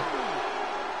Ricochet.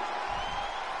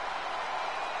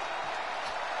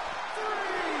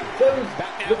 throws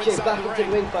Ricochet back into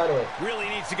the ring finally. Really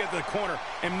needs to get to the corner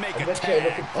and make And a Ricochet tag.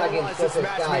 looking tagging This Scorpio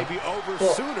match Sky. may be over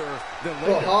sooner than But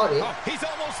later. Hardy, Oh, he's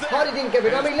almost there. Hardy didn't give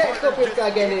it. I mean, let's Scorpio Sky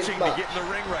get in his To match. get in the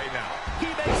ring right now. He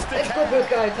makes the Let's tag. Scorpio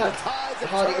Sky attack The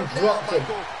Hardy and tide's drops him.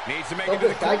 Michael. Needs to make it to Scorpio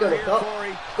the Sky corner going here, up top.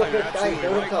 Corey. Scorpio You're Sky absolutely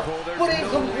going up right, top. Cole. There's But in no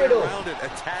comes way Riddle. around it. A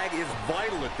tag is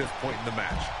vital at this point in the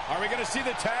match. Are we going to see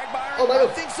the tag, Byron? Oh my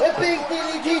God, think so, a big Michael.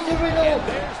 DDT to Riddle. And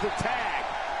there's the tag.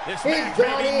 This He's match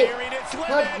got may be it. nearing its Has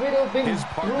limit. Riddle been His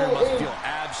partner brought must in feel to a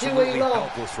absolutely loss?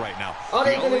 helpless right now. Are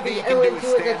they The going only to thing be he can do 0-2 is as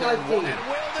a stand there tag and team? watch. And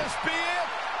will this be it?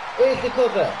 Here's the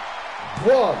cover.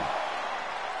 1,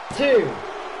 2.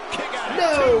 Kick out. No,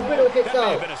 Two. Riddle kicks That may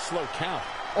out. have been a slow count.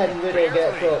 And Riddle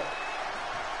gets Barely. up.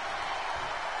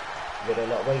 Riddle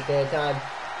not wasting any time.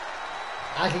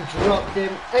 As he drops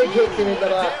him and hits him in the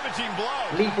What a back. damaging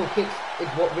blow. Lethal kicks is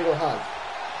what Riddle has.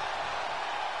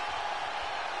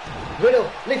 Riddle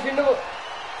lifting him up.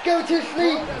 Go to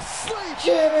sleep.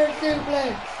 German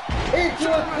suplex. Into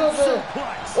a cover.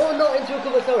 suplex. Oh, not into a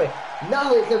cover, sorry.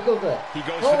 Now it's a cover. He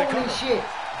goes for the Holy cover. shit.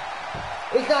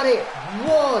 Is that it? 1,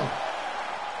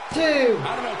 2.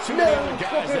 I don't know too No, many other guys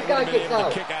Scorpio that would Sky have been kicks able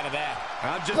out. to kick out of that.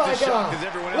 I'm just My as God. shocked as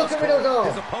everyone Look else, at Riddle's Cole. arm.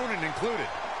 His opponent included.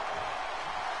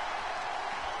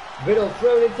 Riddle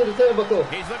thrown into the turnbuckle.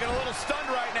 He's looking a little stunned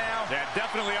right now. Yeah,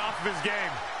 definitely off of his game.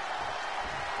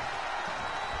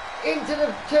 Into the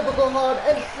turnbuckle hard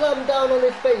and slammed down on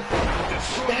his face.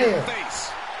 Destroy Damn. your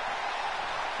face.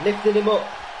 Lifting him up.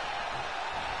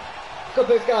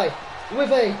 Scorpio Sky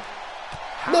with a...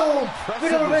 No!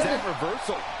 Riddle Was reverses. that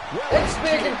reversal? And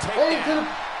speared him. And into the...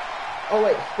 Oh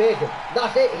wait, speared him.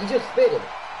 That's it, he just speared him.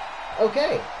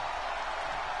 Okay.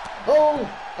 Oh,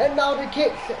 and now the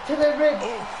kicks to the ribs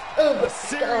of A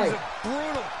series Sky. of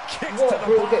brutal kicks What to the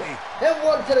brutal body. kick. And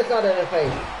one to the side of the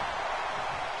face.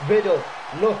 Riddle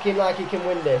looking like he can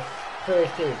win this for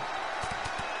his team.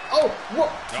 Oh,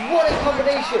 what a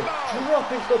combination.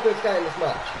 Dropping Scorpio Sky in this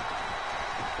match.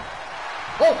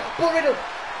 Oh, but Riddle.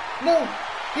 No,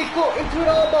 he's caught into an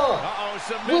armbar. Uh-oh,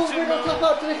 Will submission Riddle tap move.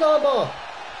 out to this armbar?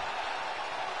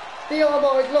 The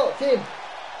armbar is locked in.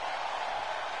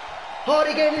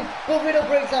 Hardy getting in, but Riddle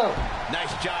breaks out.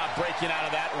 Nice job breaking out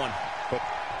of that one.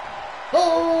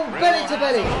 Oh, belly to Riddle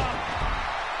belly. has him up.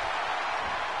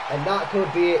 And that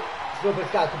could be it. Scorpio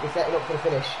Sky could be setting up for the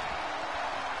finish.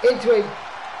 Into a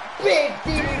big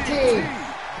DDT.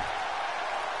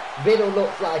 Riddle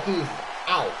looks like he's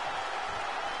out.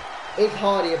 Is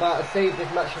Hardy about to save this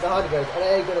match for the Hardy Boys? And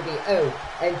they're going to be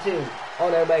 0-2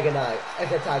 on OmegaNights as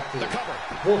a tag team. The cover.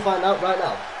 We'll find out right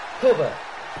now. Cover.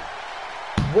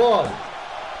 1,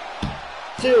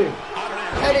 2.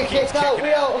 And he kicks out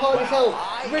without Hardy's help.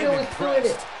 Riddle is throwing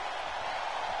it.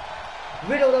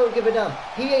 Riddle don't give a damn.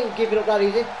 He ain't giving up that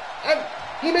easy. And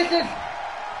he misses.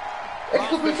 And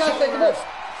Scorpio Sky sets him up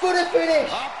for the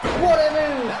finish. What a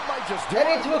move. That might just do And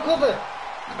it. into a cover.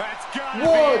 That's gotta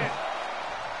 1, be it.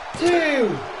 2,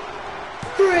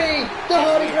 3. The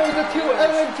Hardy Boys are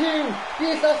 2-2. The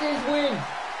Assassins win.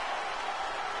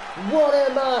 What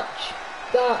a match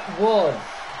that was.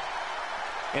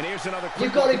 And here's another quick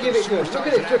You've got to look give at it the to him. Look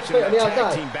at superstars his in trick action spit on in the a tag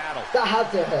outside. team battle. That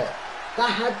had to hurt. That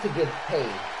had to give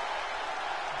pain.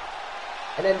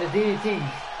 And then the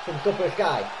DDTs from Scorpio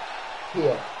Sky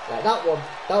here. Like that one,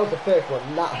 that was the first one.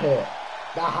 That hurt.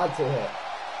 That had to hurt.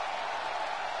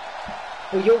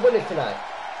 But your winners tonight,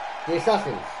 the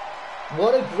Assassins.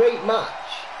 What a great match.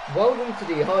 Well done to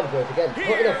the Hardy Boys again,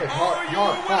 putting up a hard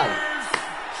fight.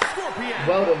 Scorpion.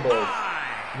 Well done, boys.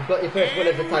 I You've got your first win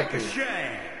as a tag team.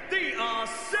 Ricochet, the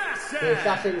Assassin. The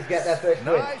Assassins get their first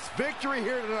win. Nice victory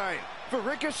here tonight for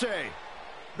Ricochet.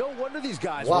 No wonder these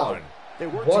guys Wow. won. They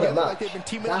work What a together like match. they've been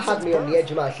teaming That up had since me on the birth.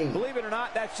 edge of my seat. Believe it or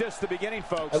not, that's just the beginning,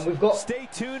 folks. And we've got Stay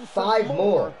tuned for 5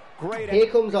 more. great Here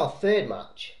comes our third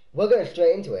match. We're going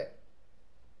straight into it.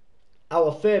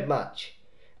 Our third match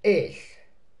is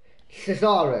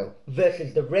Cesaro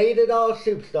versus the Rated R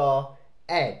Superstar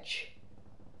Edge.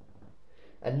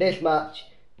 And this match,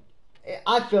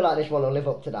 I feel like this one will live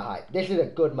up to the hype. This is a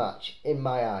good match in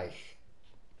my eyes.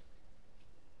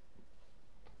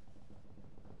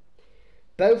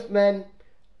 Both men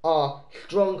are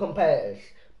strong competitors.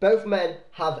 Both men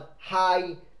have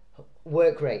high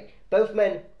work rate. Both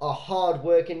men are hard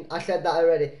working. I said that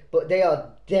already, but they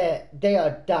are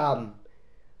damn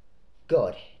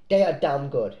good. They are damn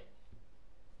good.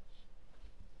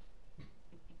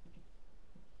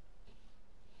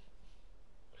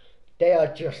 They are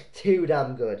just too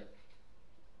damn good.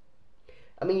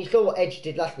 I mean, you saw what Edge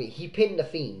did last week. He pinned the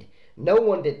Fiend. No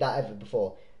one did that ever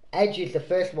before. Edge is the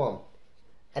first one.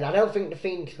 And I don't think the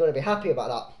Fiend's going to be happy about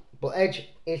that. But Edge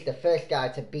is the first guy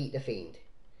to beat the Fiend.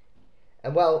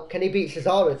 And well, can he beat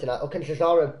Cesaro tonight, or can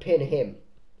Cesaro pin him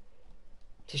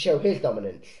to show his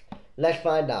dominance? Let's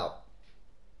find out.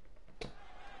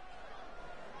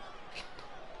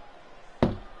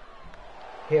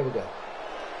 Here we go.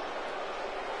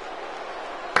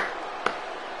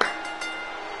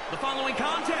 The following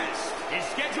contest is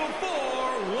scheduled for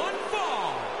one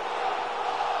fall.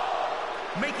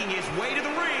 Making his way to the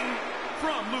ring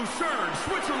from Lucerne,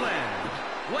 Switzerland,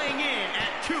 weighing in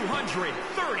at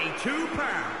 232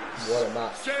 pounds. What a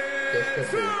match this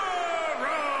could be.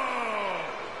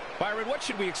 Byron, what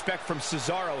should we expect from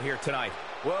Cesaro here tonight?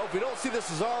 Well, if we don't see the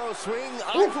Cesaro swing,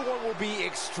 I, for one, will be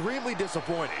extremely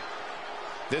disappointed.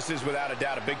 This is without a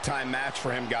doubt a big-time match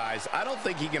for him, guys. I don't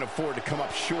think he can afford to come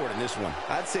up short in this one.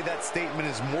 I'd say that statement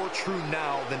is more true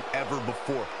now than ever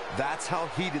before. That's how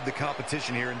heated the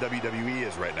competition here in WWE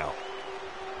is right now.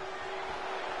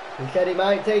 He said he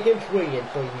might take him swinging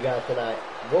for you guys tonight.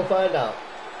 We'll find out.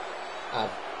 And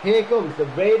here comes the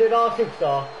rated R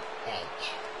superstar,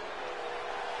 Edge.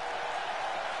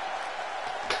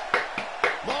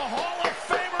 The Hall of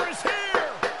Famer is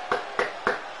here!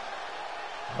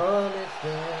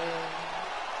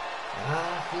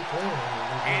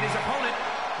 And his opponent,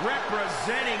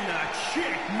 representing the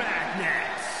Chick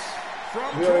Magnets.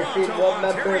 From We already seen one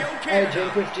member Ontario, of Edge Canada,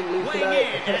 and Christian Lee weighing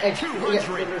tonight. in And at Edge gets the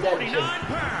redemption. 249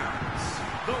 pounds,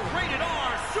 the rated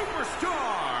R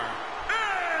superstar,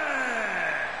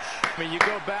 Edge. I mean, you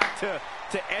go back to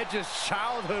Edge's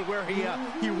childhood where he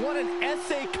won an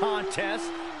essay contest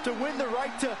to win the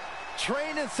right to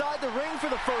train inside the ring for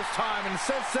the first time. And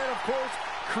since then, of course,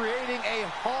 creating a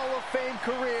Hall of Fame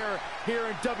career here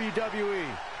in WWE.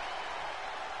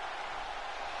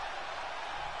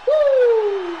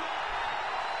 Woo!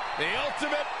 The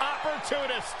ultimate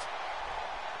opportunist.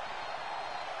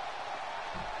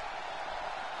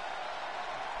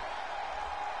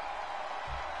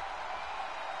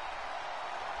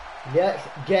 Let's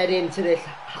get into this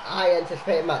high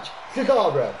anticipated match.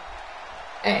 Cesaro,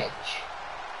 Edge,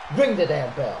 ring the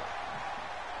damn bell.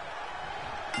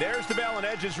 There's the bell, and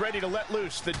Edge is ready to let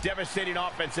loose the devastating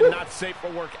offense and not safe for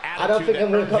work attitude. I don't think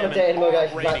I'm going to commentate anymore,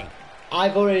 guys. Rating.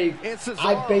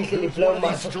 I've basically blown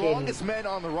my strongest men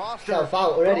on the roster. self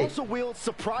out already. Also wields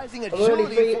surprising I'm already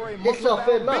agility for a this is our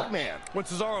third muscle-bound big match. man. When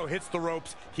Cesaro hits the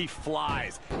ropes, he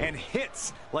flies and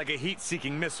hits like a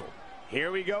heat-seeking missile.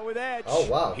 Here we go with Edge. Oh,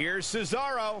 wow. Here's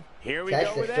Cesaro. Here we Test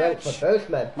go the with strength Edge. for both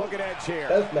men. Look at Edge here.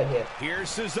 Both men here. Here's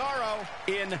Cesaro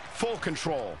in full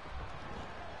control.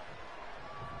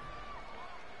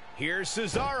 Here's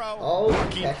Cesaro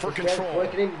working test for the strength control.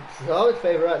 working in Cesaro's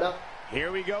favor right now. Here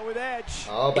we go with Edge.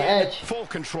 Oh, but in Edge. full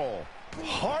control.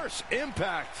 Harsh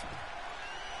impact.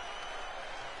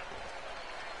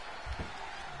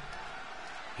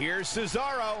 Here's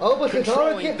Cesaro Oh, but Cesaro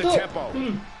controlling gets the up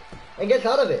tempo. and gets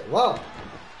out of it. Wow.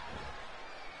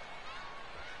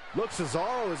 Look,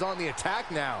 Cesaro is on the attack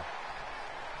now.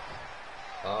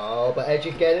 Oh, but Edge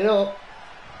is getting up.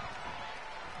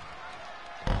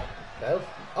 No.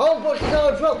 Oh, but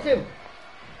Cesaro drops him.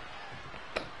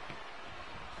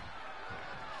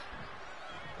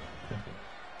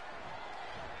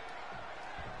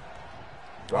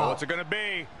 Well, what's it going to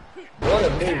be? What a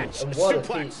move and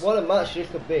what a match this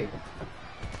could be.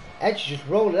 Edge just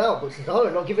rolling out, but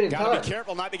Cesaro not giving him Gotta time. be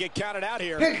careful not to get counted out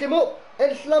here. Picks him up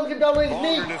and slams him down on his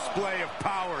Longer knee. display of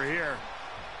power here.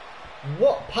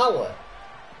 What power?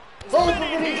 Oh, the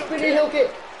running spinning heel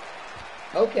kick.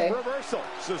 Okay. Reversal.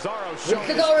 Cesaro With showing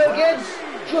his Cesaro prowess.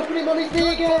 again, dropping him on his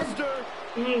knee again.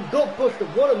 Gutbuster,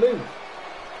 what a move.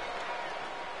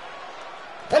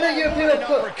 And a European What an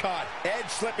uppercut. uppercut. Edge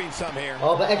slipping some here.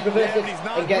 Oh, but Edge reverses Yeah, but he's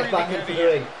not and gets back breathing into the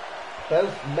heavy ring.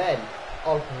 Both men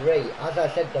are great. As I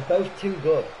said, they're both too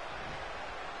good.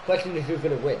 Question is who's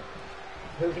going to win?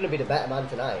 Who's going to be the better man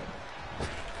tonight?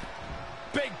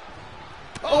 Big.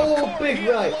 Oh, Corey, big he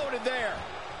right. unloaded there.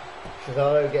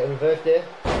 Cesaro getting reversed here.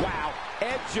 Wow.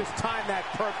 Edge just timed that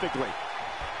perfectly.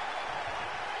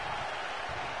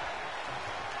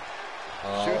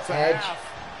 Oh, Shoots a Edge. half.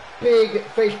 Big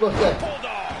face buster.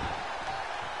 Bulldog.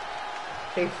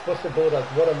 Face buster Bulldog.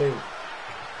 What a move.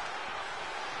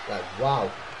 Like,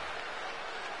 wow.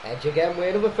 Edge again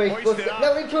with another face Hoisted buster. up.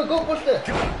 Now into a gut buster.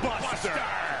 Buster.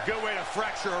 Good way to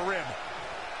fracture a rib.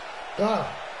 God.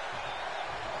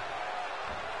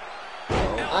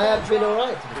 I have been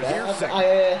alright to be fair. I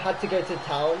had to go to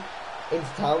town, into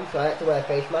town, so I had to wear a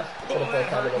face mask for the first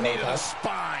time in a long Knee to the time.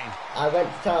 spine. I went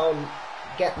to town,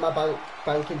 get my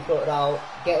banking sorted out,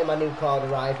 getting my new card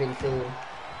arriving soon.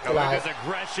 So like, His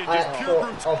aggression I just had to pure sort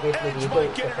brute. obviously Edge the might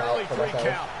adult get stuff an early out for 3 myself.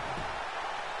 count.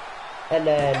 And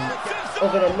then,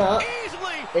 other than that,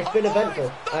 Easily It's been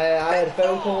eventful. I had a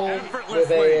phone call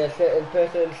with a certain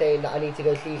person saying that I need to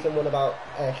go see someone about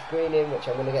screening, which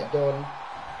I'm going to get done.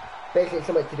 Basically,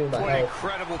 something to do with my health.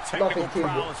 Incredible Nothing to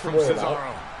worry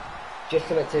about. Just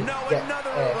something to get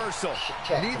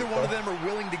checked. Neither one of them are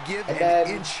willing to give an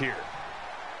inch here.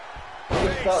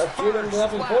 Just started feeling and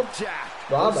having fun.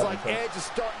 Well, I'm having fun.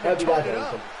 Hope you guys are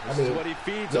having fun. I mean,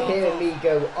 you're hearing me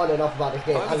go on and off about this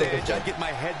game. I love this game. I'd get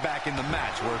my head back in the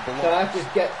match where it belongs. So I have to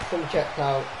get some checked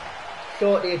out.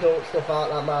 Sort the adult stuff out,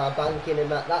 like my banking and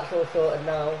that. That's all sorted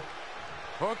now.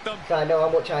 So I know how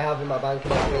much I have in my bank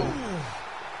and everything.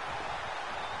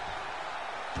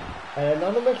 An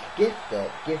anonymous gifter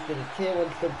gifted a tier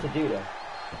 1 sub to Duda.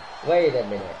 Wait a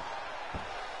minute.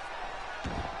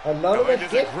 Anonymous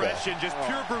gifter? Aggression, just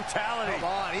pure brutality. Come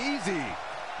on, easy.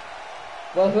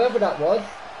 Well, whoever that was,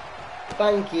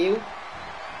 thank you.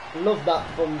 Love that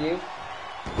from you.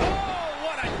 Oh,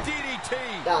 what a DDT.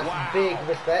 That's big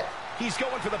respect. He's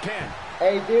going for the pin.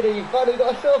 Hey, Duda, you've finally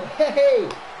got a sub. Hey!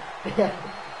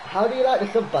 How do you like the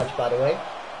sub badge, by the way?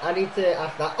 I need to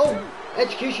ask that. Oh,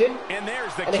 execution. And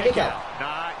there's the kick out.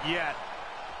 Not yet.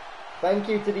 Thank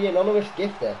you to the anonymous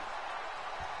gifter.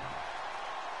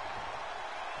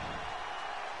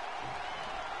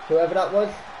 Whoever that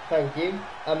was, thank you.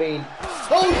 I mean,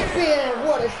 oh, spear!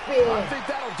 What a spear! I think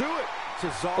that'll do it.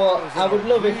 But I would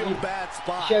love if you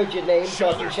showed your name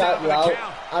so I can shout you out.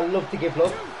 I'd love to give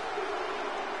love.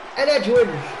 And Edge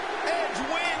wins. Edge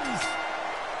wins.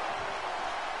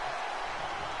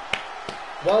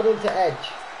 Well done to Edge.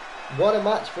 What a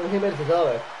match from him and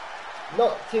Cesaro.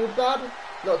 Not too bad,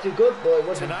 not too good, but it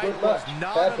was a good match.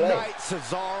 Not a night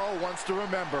Cesaro wants to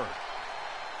remember.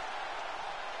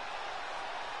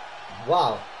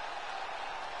 Wow.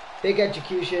 Big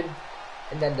execution,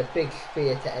 and then the big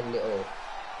spear to end it all.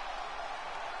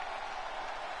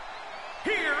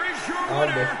 Here is your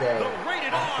winner, the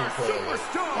Rated R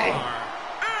Superstar,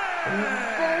 Edge!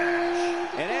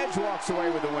 And Edge walks away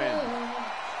with the win.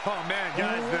 Oh man,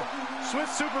 guys, the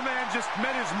Swiss Superman just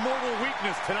met his mortal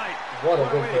weakness tonight. What a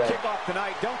win for Edge. Kick off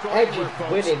tonight. Don't go Edge anywhere, is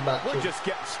folks. winning matches. We're just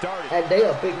getting started. And they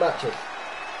are big matches.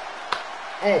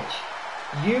 Edge,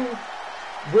 you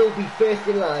will be first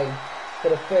in line for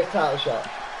the first title shot.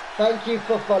 Thank you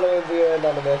for following We're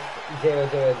Anonymous 000.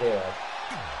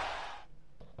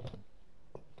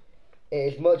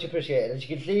 It is much appreciated. As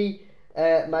you can see,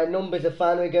 my numbers are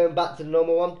finally going back to the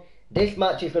normal one. This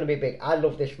match is going to be big. I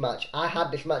love this match. I had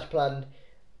this match planned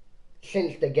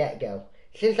since the get-go.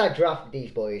 Since I drafted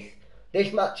these boys.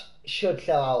 This match should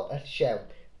sell out a show.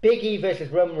 Big E versus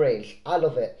Roman Reigns. I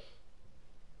love it.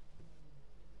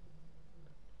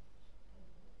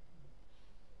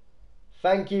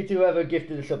 Thank you to whoever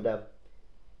gifted the sub now.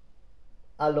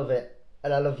 I love it.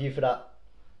 And I love you for that.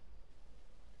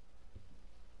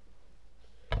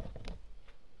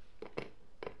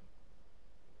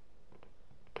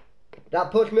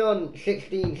 That puts me on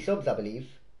 16 subs, I believe.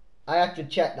 I had to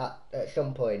check that at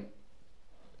some point.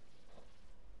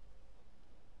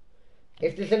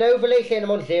 If there's an overlay saying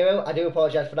I'm on 0, I do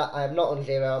apologise for that. I am not on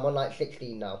 0, I'm on like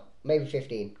 16 now. Maybe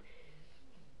 15.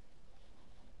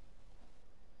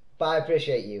 But I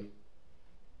appreciate you.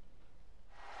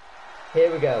 Here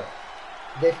we go.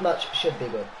 This match should be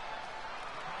good.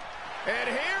 And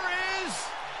here is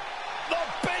the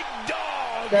big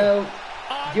dog. So,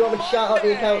 do you want me to shout out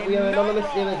the account We Are Anonymous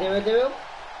 000?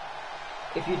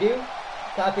 If you do,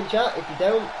 type in chat. If you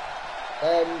don't,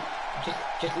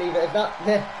 just leave it at that.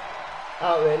 I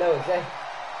don't really know what to say.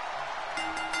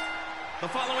 The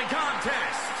following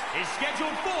contest is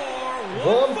scheduled for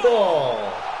one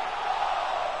fall.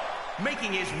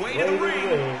 Making his way to the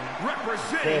ring,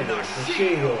 representing the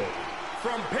Shield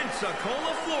from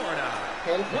Pensacola, Florida,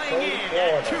 weighing in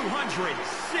at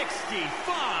 265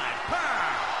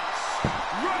 pounds,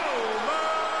 Roman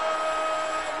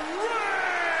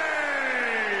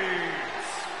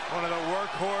Reigns! One of the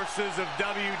workhorses of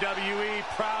WWE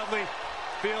proudly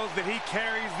feels that he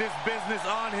carries this business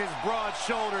on his broad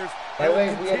shoulders. By the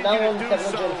way, we are now on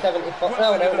 774.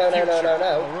 No. We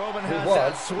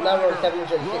was. Now we're on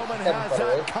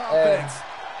 767 followers.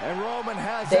 And Roman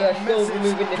has they are still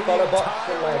removing the follow box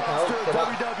from my account, so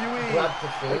that's glad to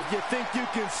see. If you think you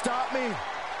can stop me,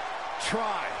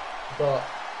 try. But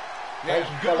thank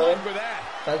you for following.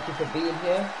 Thank you for being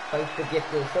here. Thank you for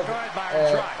gifting sub,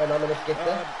 anonymous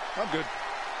gifter. I'm good.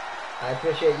 I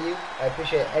appreciate you. I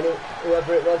appreciate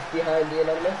whoever it was behind the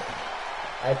anonymous.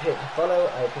 I appreciate the follow.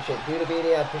 I appreciate Duna being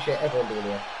here. I appreciate everyone being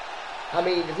here. I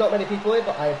mean, there's not many people here,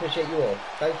 but I appreciate you all.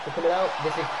 Thanks for coming out.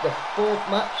 This is the fourth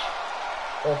match.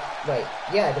 The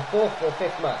fourth or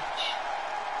fifth match.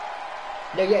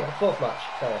 No, yeah, the fourth match.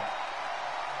 Sorry.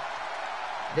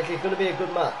 This is going to be a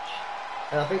good match.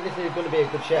 And I think this is going to be a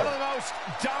good show. One of the most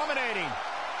dominating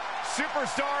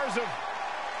superstars of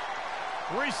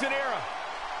recent era.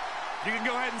 You can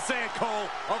go ahead and say it, Cole,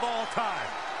 of all time.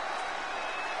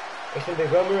 It's going to be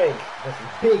Roman Reigns versus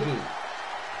Big E.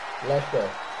 Let's go.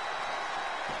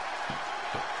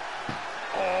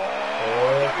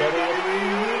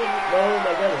 Oh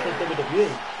my God, it's WWE.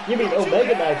 You mean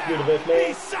OmegaNights universe, man?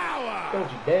 Be sour.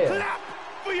 Don't you dare. Clap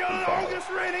for your longest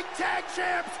reigning tag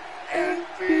champs and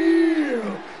feel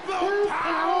the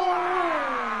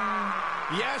power.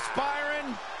 Yes,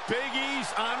 Byron. Big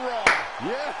E's on Raw.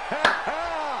 Yeah.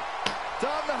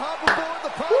 Time to hop aboard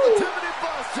the positivity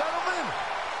bus, gentlemen.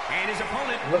 And his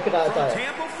opponent Look at that from guy.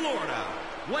 Tampa, Florida,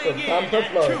 weighing in Tampa,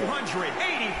 at Florida.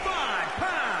 285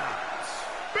 pounds,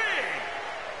 Big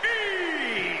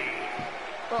E.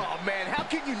 Oh, man, how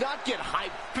can you not get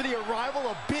hyped for the arrival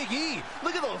of Big E?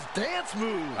 Look at those dance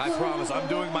moves. I promise I'm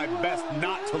doing my best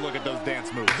not to look at those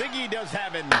dance moves. Big E does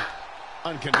have an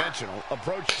unconventional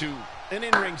approach to an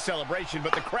in-ring celebration,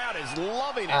 but the crowd is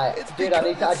loving it. Dude, I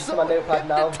need to add you to my notepad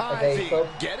now. Okay, so.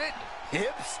 Get it?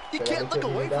 Hips? You So can't look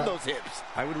away from those hips.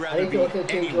 I would I rather need be to also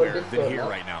change your anywhere than Discord here now.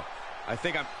 right now. I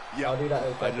think I'm... Yeah, I'll do that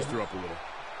in a I second. just threw up a little.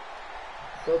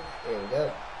 So, here we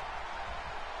go.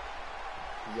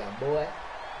 Yeah, boy.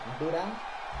 Do that.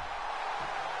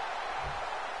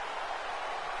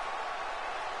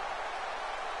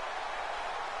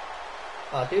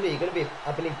 Oh, dude, you're going to be,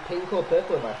 I believe, pink or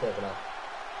purple in my server now.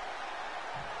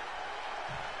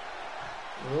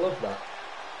 Love that.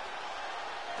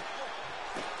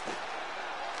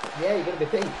 Yeah, you're going to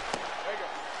be pink.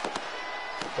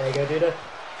 There you go, dude.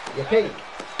 You're pink.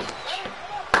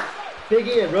 Big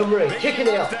E and Roman Reigns kicking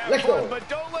it up. Let's go. But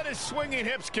don't let his swinging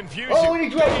hips confuse Oh, you. he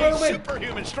dropped Big E's Roman.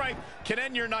 superhuman strength can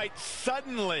end your night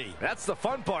suddenly. That's the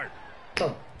fun part.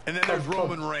 Come. And then there's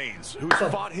Roman Reigns, who's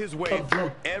fought his way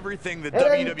through everything the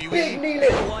And then big WWE knee and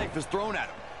lift. life has thrown at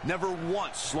him. Never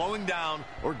once slowing down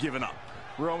or giving up.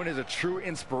 Roman is a true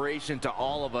inspiration to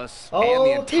all of us Oh,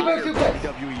 and the entire T-Bone suplex.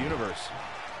 WWE universe.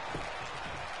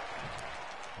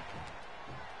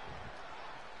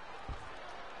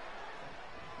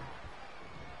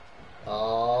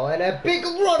 Oh, and a big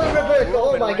run and reversal.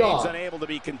 Oh my Reigns God. unable to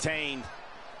be contained.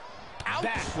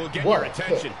 That will get What your a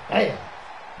attention. kick. Damn.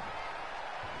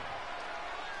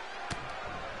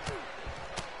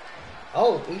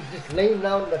 Oh, he's just laying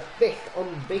down the fist on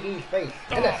Big E's face.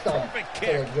 And a stomp perfect to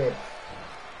kick. his ribs.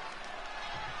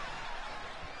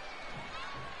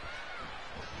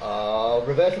 Oh,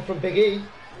 reversal from Big E.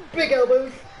 Big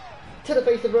elbows to the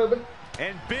face of Roman.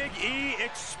 And Big E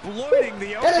exploiting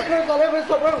the And a opening. close on over the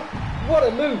top rope. What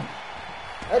a move.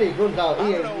 And he runs out. I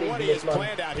He don't ain't know what leaving he has this man.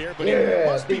 planned out here, but Yeah, he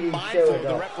must be Big E mindful showed of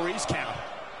the up. referee's count.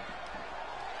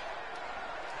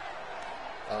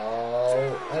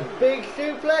 Oh, a big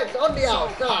suplex on the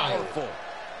outside. Powerful.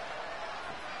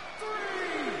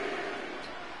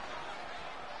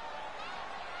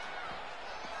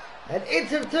 And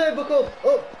into the turnbuckle.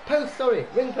 Oh, post, sorry.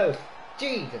 Ring post.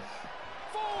 Jesus.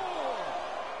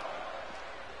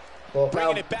 Four Bringing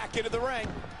count. it back into the ring.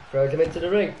 Throws him into the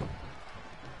ring.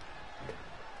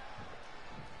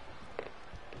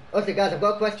 Okay, guys, I've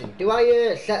got a question. Do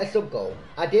I set a sub goal?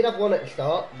 I did have one at the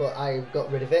start, but I got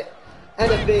rid of it.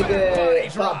 And a big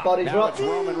fat body Now drop. it's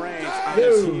Roman Reigns on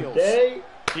his New heels. day.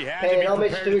 He had to Paying be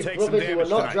homage prepared to to his take some brothers who were damage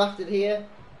not tonight. drafted here.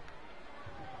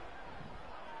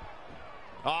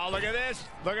 Oh, look at this.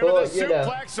 Look at But, the you know,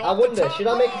 suplex I off the wonder, top should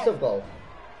I make a rope. sub goal?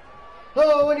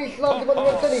 Oh, when he slams him on the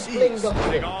ropes and he flings off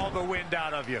Take him. all the wind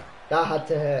out of you. That had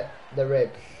to hurt the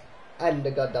ribs and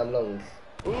the goddamn lungs.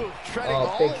 Ooh, treading Oh,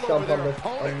 all big over stomp their on the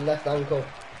opponent. left ankle.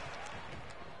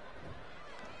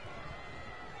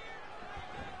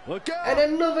 Look out.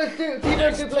 And another T-bone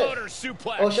Exploder suplex.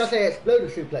 suplex. Or should I say exploder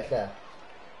suplex there?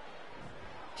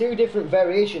 Two different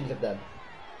variations of them.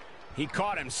 He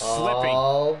caught him slipping.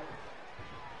 Oh.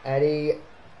 And he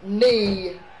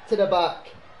knee to the back.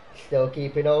 Still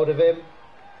keeping hold of him.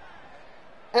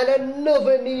 And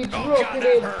another knee Oh, God, dropping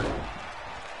that him. hurt.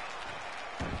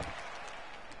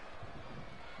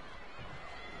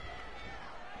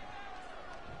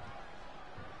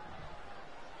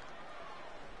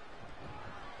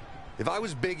 If I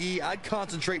was Big E, I'd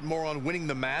concentrate more on winning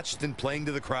the match than playing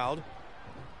to the crowd.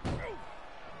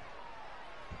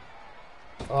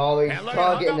 Oh, he's And look,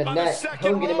 targeting hung the up on neck,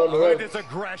 second hunging him rope. on the Look at ropes. this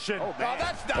aggression. Oh,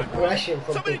 that's not Aggression right.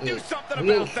 from Somebody Big E. do something We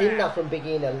about ain't seen that from Big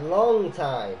E in a long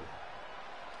time.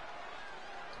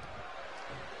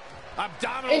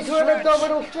 Abdominal Into an stretch.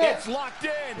 abdominal stretch. It's locked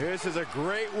in. This is a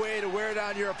great way to wear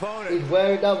down your opponent. He's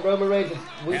wearing down Roman Reigns'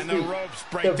 weak And the feet. ropes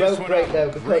break The this rope one break up. though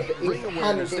because Great his ring hand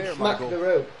awareness did there, smack Michael. the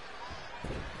rope.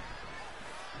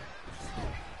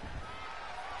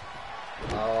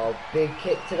 Oh, big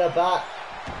kick to the back.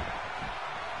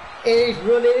 He's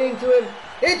running into him.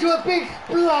 Into a big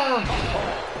splash.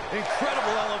 Oh,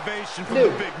 incredible elevation from the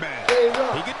big man.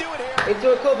 He can do it here.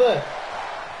 Into a cover.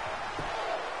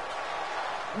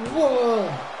 1,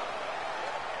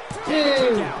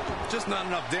 2. Just not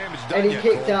enough damage done And he yet,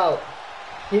 kicked Cole. out.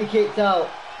 He kicked out.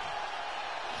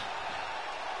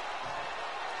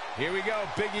 Here we go.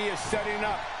 Big E is setting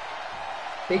up.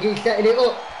 Big E setting it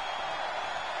up.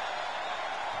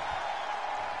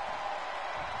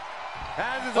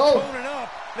 Has his opponent up.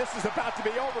 This is about to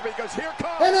be over because here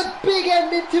comes. And a big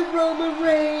ending to Roman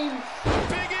Reigns.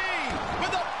 Big E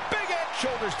with a big end.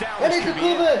 Shoulders down. And it's a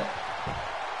cover.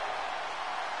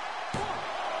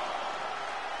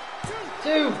 2.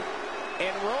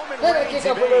 And Roman Then a Reigns kick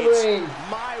out for Roman evades. Reigns.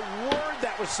 My word,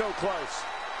 that was so close.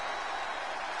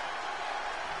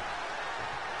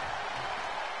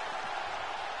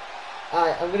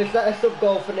 Alright, I'm going to set a sub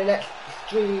goal for the next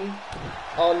stream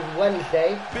on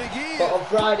Wednesday. But on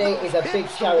Friday is a big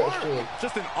charity stream.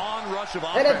 Just an onrush of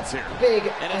And a offense here.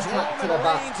 big And it's attack to Roman the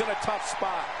back. Reigns in a tough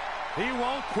spot. He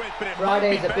won't quit, but it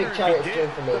Friday might is be a big better if charity he stream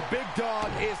did. for me. The big dog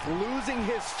is losing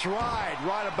his stride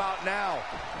right about now.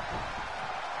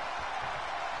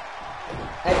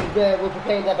 And we're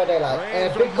preparing that by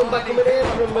daylight. Big comeback coming in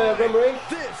from Roman Reigns.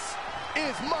 This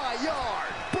is my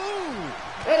yard. Boom!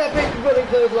 And a big running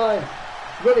clothesline.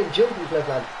 Running, jumping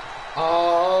clothesline.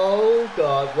 Oh,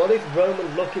 God. What is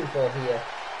Roman looking for here?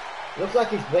 Looks like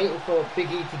he's waiting for Big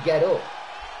E to get up.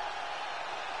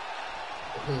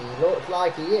 He looks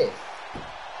like he is.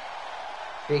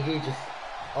 Big E just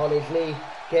on his knee.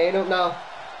 Getting up now.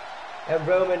 And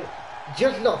Roman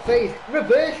just not phased.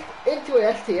 Reversed into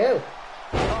an STO.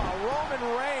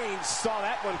 Roman Reigns saw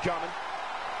that one coming.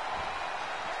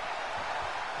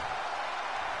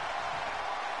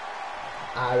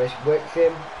 Irish whips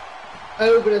him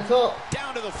over the top,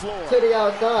 down to the floor, to the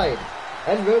outside,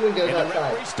 and Roman goes and the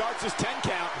outside. referee starts his 10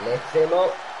 count. Lifts him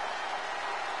up.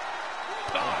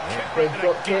 Big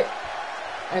drop kick,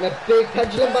 and a big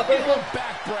pendulum backbreaker.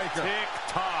 Backbreaker. Tick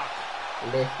tock.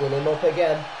 Lifting him up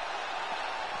again,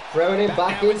 throwing him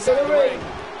back into the ring.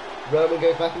 Roman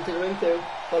goes back into the ring too,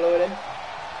 following him,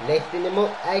 lifting him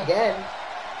up again,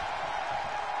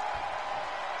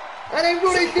 and then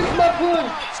running into my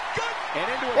punch. And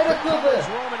into And a cover.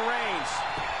 Roman Reigns.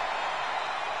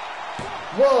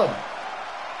 1,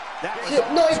 That was 2,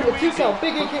 not even too a 2 easy count.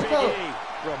 Big E for kicks Big out. E.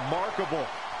 Remarkable.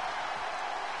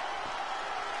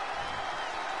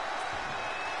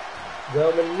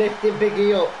 Roman lifting Big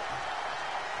E up.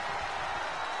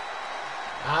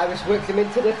 Irish whips him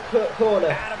into the corner.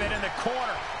 Out of it in the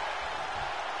corner.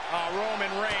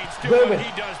 Roman Reigns doing Roman what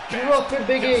he does best. dropping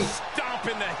Big E.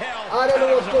 Stomping the hell I don't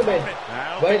know out what's of his coming.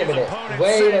 opponent. Wait a minute.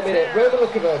 Wait a minute. Roman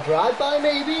looking for a drive-by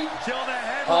maybe?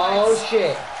 Oh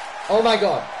shit. Oh my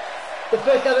god. The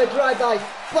first ever drive-by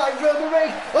by Roman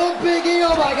Reigns. Oh Big E,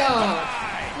 oh my god.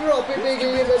 Dropping Big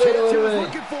E in the middle of the ring.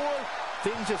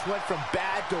 Things just went from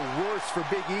bad to worse for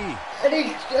Big E. And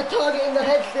he's targeting the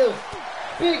head still.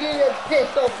 Big E is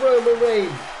pissed off Roman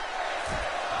Reigns.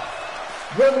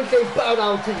 Roman saying bow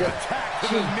down to your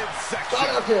chief. Bow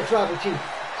down to the tribal chief.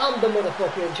 I'm the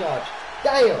motherfucker in charge.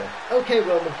 Damn. Okay,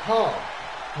 Roman, calm.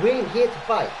 We ain't here to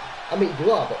fight. I mean,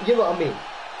 you are, but you know what I mean.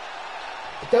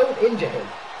 Don't injure him.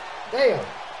 Damn.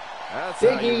 That's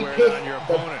Big how you E wear pissed down your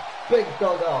the opponent. big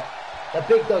dog off. The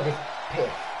big dog is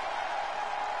pissed.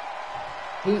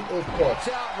 He is pissed. Watch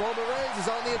out, Roman Reigns is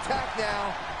on the attack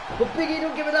now. But Big E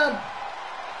don't give a damn.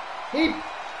 He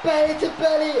belly to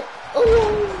belly. Oh.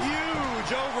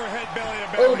 Huge overhead belly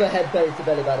to belly. Overhead belly to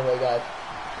belly, by the way, guys.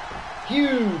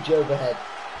 Huge overhead.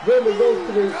 Roman rolls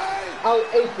through, out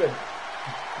apron.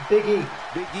 Big E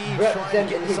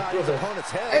representing his brother.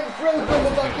 And throws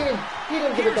Roman back in. He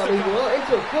don't give a damn who you are.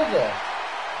 Into a cover.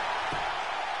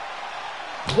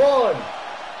 1,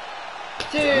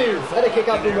 2, and a kick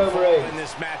out from Roman Reigns. In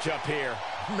this matchup here.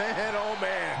 Man, oh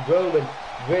man. Roman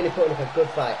really putting up a good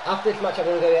fight. After this match, I'm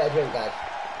going to go get a drink, guys.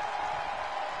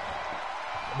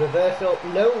 Reversal.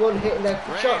 No one hitting their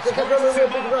shots except Roman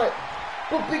Reigns to the right.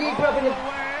 But Big E grabbing him.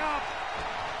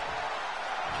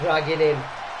 Dragging him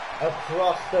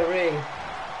across the ring.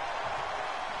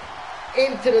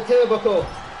 Into the turnbuckle.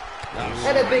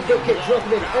 And a big kick,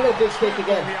 dropping him. And a big kick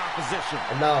again.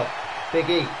 And now, Big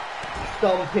E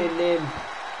stomping him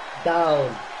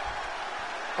down.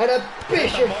 And a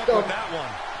vicious stomp.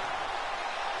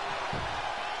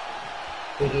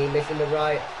 Big E missing the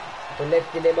right. For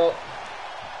lifting him up.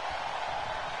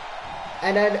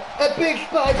 And then a big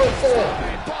spinebuster.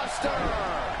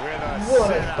 What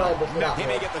a spinebuster that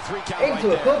was. Into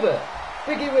a cover.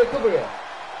 Big E with a cover here.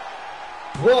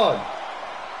 1,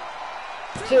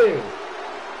 2.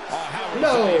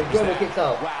 No, Roman that? kicks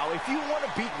out. Wow, if you want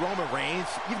to beat Roman Reigns,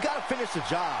 you've got to finish the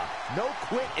job. No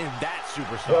quit in that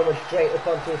superstar. Roman straight up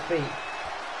onto his feet.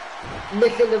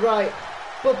 Missing the right.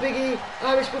 But Big E,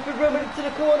 Irish whipping Roman into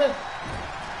the corner.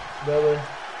 Roman.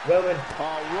 Roman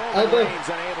elbow. Reigns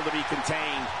unable to be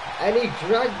contained. And he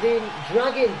dragging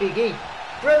Big E.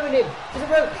 Throwing him to the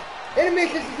ropes. And he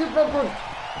misses the Superman punch.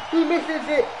 He misses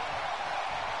it.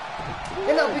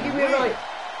 And now Big E with right.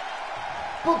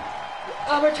 But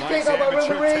amateur takedown by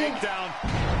Roman Reigns.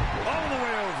 All the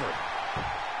way over.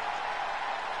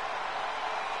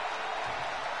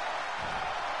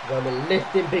 Roman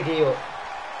lifting Big E up.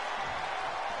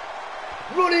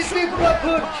 Running Superman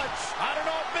punch. I don't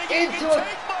know if Big E Into can a...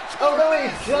 take much. Oh no,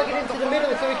 he's dragging into the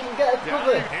middle so he can get a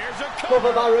cover.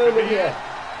 Cover by Roman here.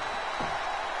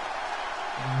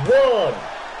 1,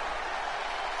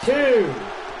 2.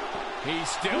 He's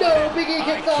still No, Big E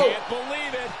gets out. I can't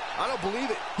believe it. I don't believe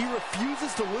it. He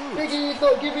refuses to lose. Big E is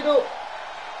not giving up.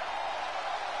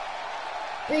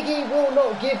 Big E will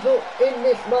not give up in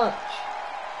this match.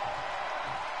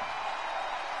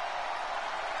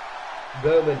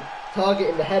 Roman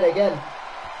targeting the head again.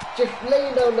 Just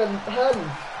laying down the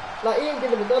hands. Like he ain't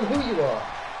giving a damn who you are.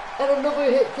 And another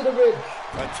hit to the ribs.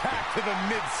 Attack to the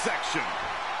midsection.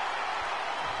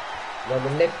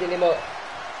 Roman lifting him up.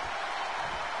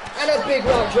 And a big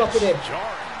right dropping him.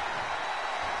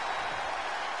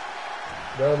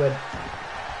 Roman.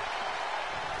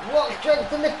 What strength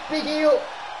to lift Big E up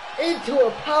into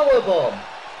a powerbomb.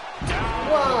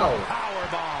 Wow.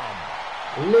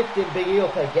 Powerbomb. Lifting Big E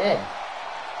up again.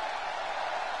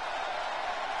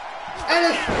 And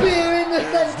a spear in the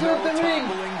centre of the ring.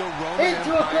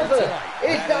 Into a cover.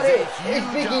 Is that it? Is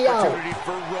Big E out?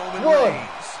 1,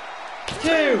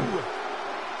 2,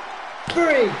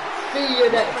 3. See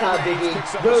you next time, Big E.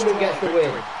 Roman gets the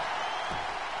win.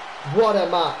 What a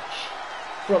match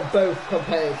from both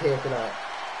competitors here tonight.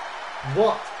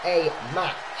 What a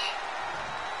match.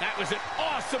 That was an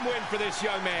awesome win for this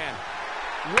young man.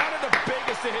 One of the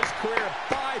biggest in his career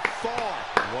by far.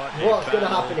 What's going to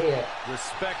happen here?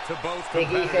 Respect to both Big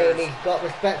E saying competitors. he's got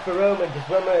respect for Roman. Does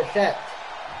Roman accept?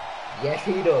 Yes,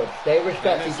 he does. They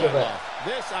respect each other.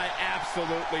 This I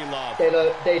absolutely love.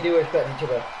 They do respect each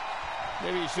other.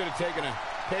 Maybe you should have taken a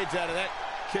page out of that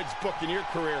kid's book in your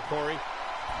career, Corey.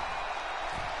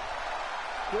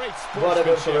 Great sportsmanship. What a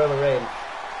win for Roman Reigns.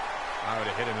 I would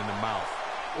have hit him in the mouth.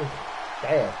 Oof,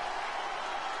 damn.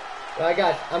 Right,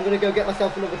 guys, I'm going to go get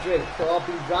myself another drink, so I'll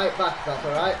be right back if that's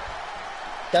alright.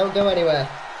 Don't go anywhere,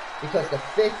 because the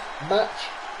 5th match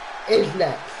is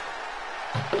next.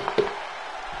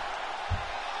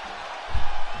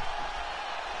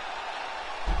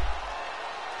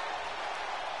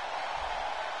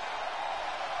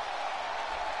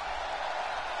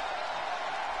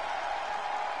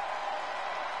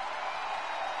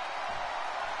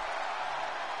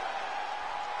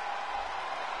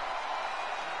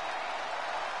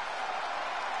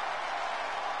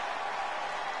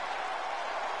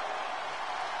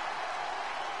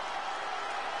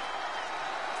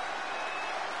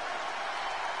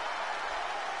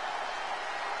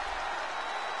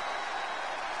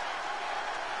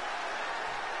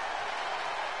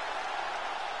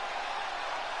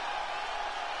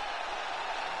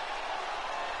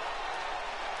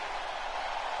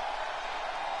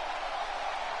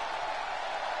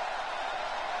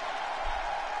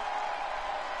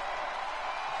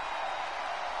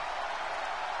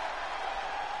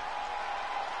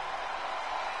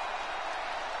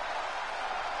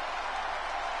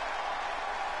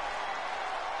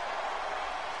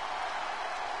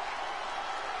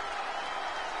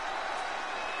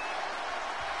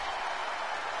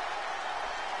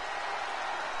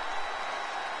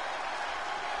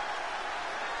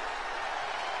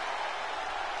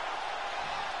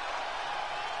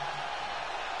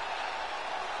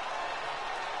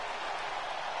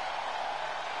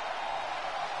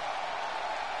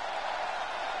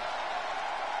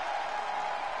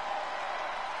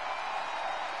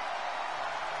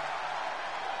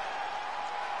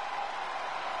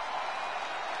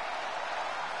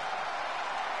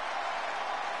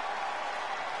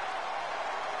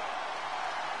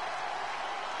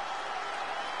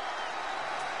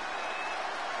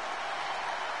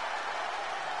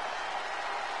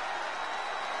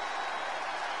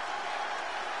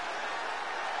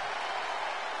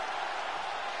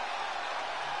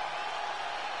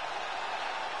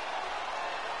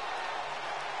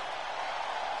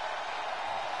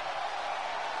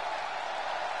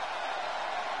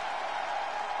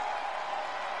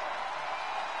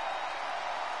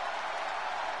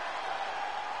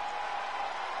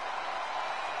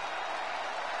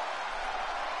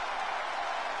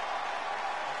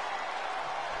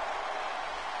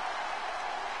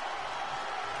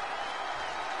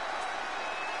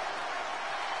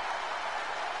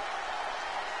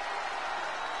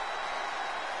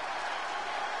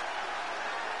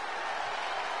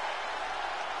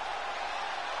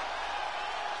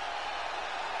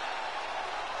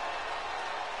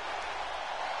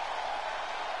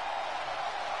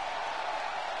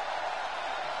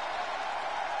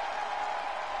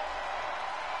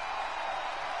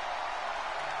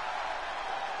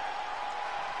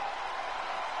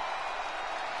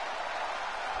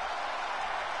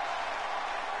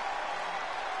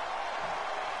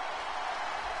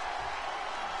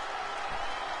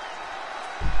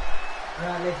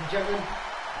 Alright, ladies and gentlemen,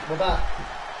 we're back.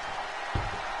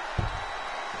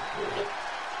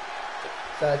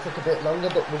 So it took a bit longer,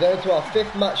 but we're going to our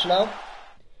 5th match now.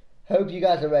 Hope you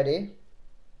guys are ready.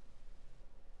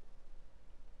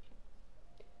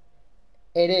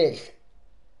 It is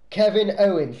Kevin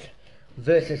Owens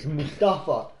versus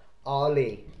Mustafa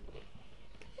Ali.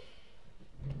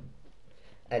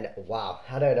 And wow,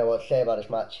 I don't know what to say about this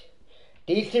match.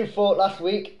 These two fought last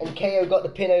week and KO got the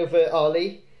pin over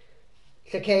Ali.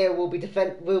 So KO will be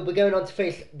going on to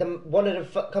face one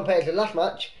of the competitors in the last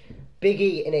match, Big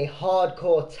E, in a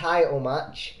hardcore title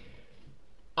match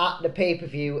at the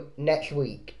pay-per-view next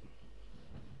week.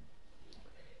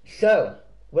 So,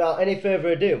 without any further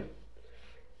ado,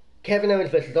 Kevin Owens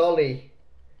versus Ali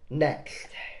next.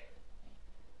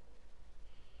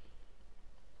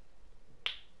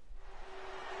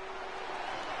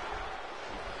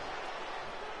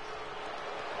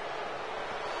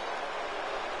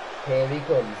 Here he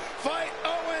comes. Fight,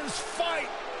 Owens, fight!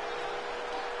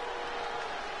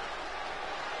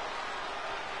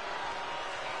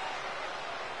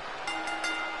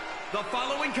 The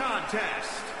following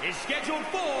contest is scheduled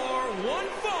for one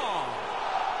fall.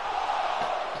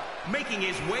 Making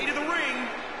his way to the ring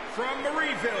from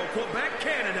Marieville, Quebec,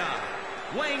 Canada,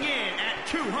 weighing in at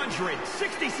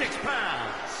 266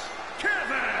 pounds,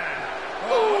 Kevin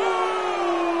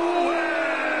Owens!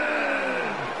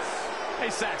 Hey,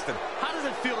 Saxton, how does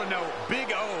it feel to know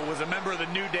Big O was a member of the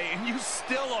New Day and you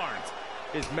still aren't?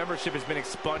 His membership has been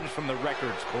expunged from the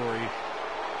records, Corey.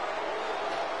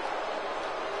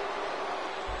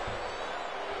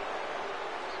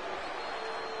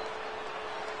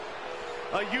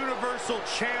 A Universal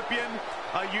Champion,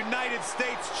 a United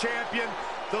States Champion.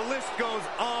 The list goes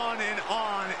on, and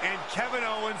Kevin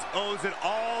Owens owes it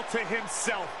all to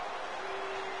himself.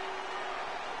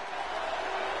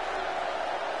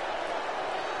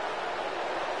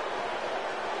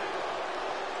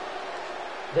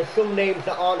 There's some names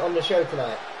that aren't on the show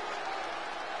tonight,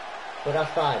 but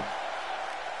that's fine.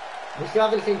 We still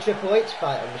haven't seen Triple H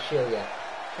fight on the show yet.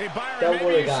 Hey, Byron, Don't maybe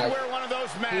worry, you guys. should wear one of those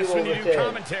He masks will when you do return.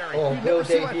 commentary. Or You he'll never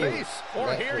see my debut face or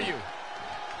next hear week. you.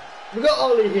 We got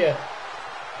Ollie here.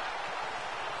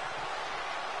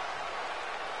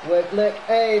 Look,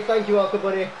 hey, thank you, Uncle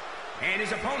Buddy. And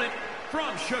his opponent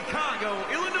from Chicago,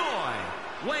 Illinois,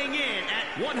 weighing in at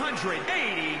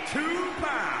 182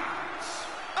 pounds,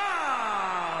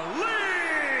 Ali!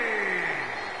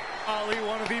 Ali,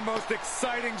 one of the most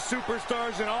exciting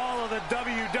superstars in all of the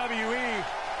WWE.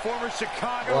 Former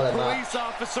Chicago police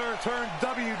officer turned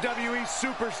WWE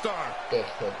superstar. This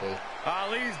could be.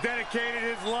 Ali's dedicated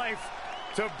his life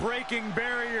to breaking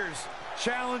barriers,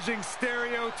 challenging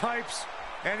stereotypes,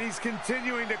 and he's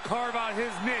continuing to carve out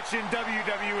his niche in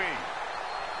WWE.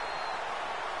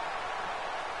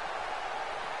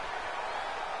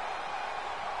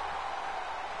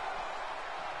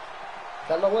 Is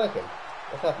that not working?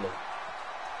 What's happening?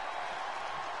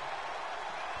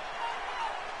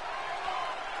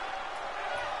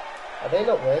 Are they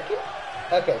not working?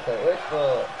 Okay, so it works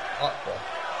for Opera.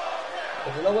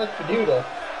 Does it not work for Doodle?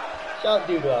 Shout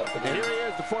Doodle out for Doodle. Here he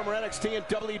is, the former NXT and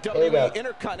WWE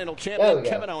Intercontinental Champion,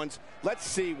 Kevin Owens. Let's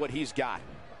see what he's got.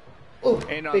 Ooh,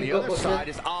 and on the other side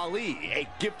is Ali, a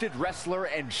gifted wrestler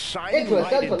and shining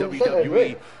light in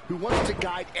WWE who wants to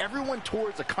guide everyone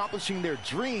towards accomplishing their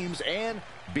dreams and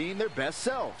being their best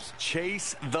selves.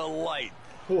 Chase the light.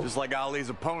 Ooh. Just like Ali's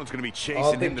opponent's going to be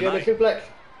chasing him tonight. German suplex.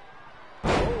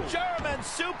 German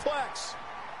suplex.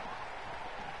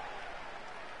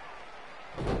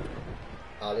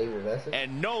 Ali reverses.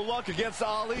 And no luck against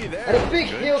Ali there. And a big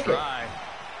heel kick.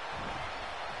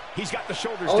 He's got the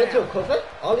shoulders down. down. Into a cover.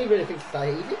 Ali really thinks it's that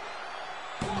easy.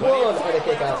 One and a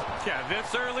kick out. Yeah,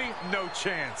 this early, no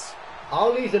chance.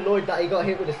 Ali's annoyed that he got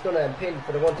hit with a stunner and pinned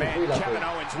for the 1-2-3 last week. Kevin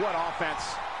Owens, what offense.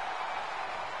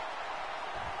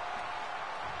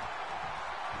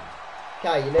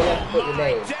 Okay, you know you have to put your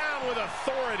name. Down with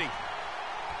authority.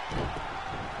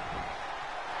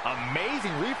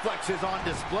 Amazing reflexes on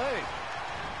display.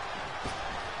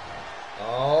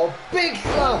 Oh, big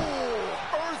slam!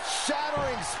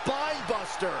 Earth-shattering spine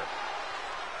buster.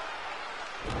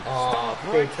 Oh,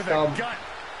 Stomp big right to stomp. the gut.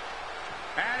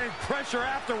 Added pressure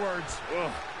afterwards.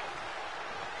 Ugh.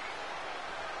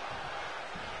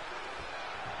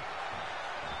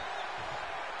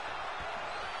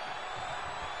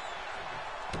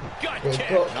 Gut Big kick.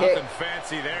 kick. Nothing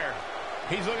fancy there.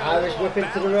 He's looking Irish whip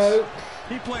into the rope.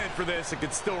 He planned for this. It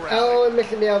could still rally. Oh, and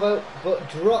missing the elbow, but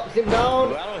drops him down.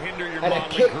 Well, that'll hinder your and a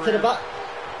modeling kick career. to the back.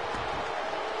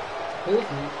 Who's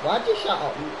me? Why'd you shout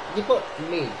out? You put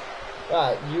me.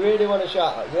 Right, you really want to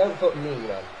shout out. You don't put me,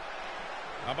 man.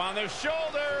 Up on their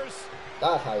shoulders.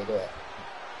 That's how you do it.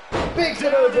 Big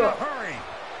Samoa drop. Hurry.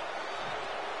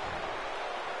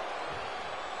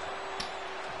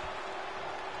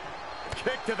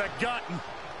 Kick to the gut.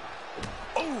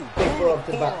 Oh, big forearm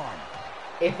to the back.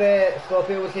 If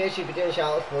Scorpio was here, she'd be doing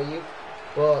shout-outs for you.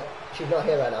 But she's not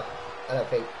here right now, I don't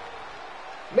think.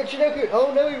 Michinoku,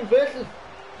 oh no, he reverses.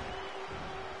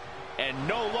 And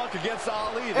no luck against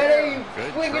Ali there. And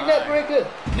a swinging neck breaker.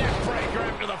 Neck breaker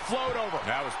after the float over.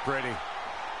 That was pretty.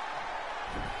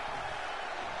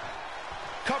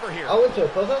 Cover here. Oh, into a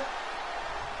cover.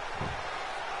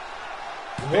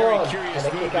 Very One, curious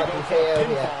and a move kick out to from go KO for a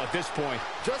here. pinfall at this point.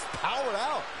 just powered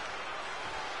out.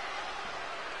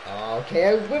 Oh,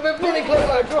 KO with a running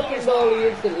clothesline, dropping Marley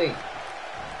instantly.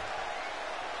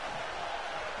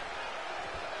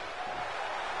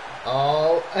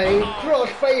 Oh, a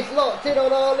crossface locked in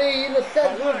on Ali in the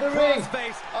center of the ring.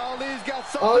 Ali's got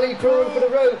something. Ali crawling for the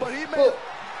rope, but he but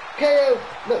KO.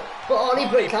 Look, but Ali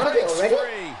breaks out of it already.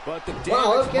 free. But the damage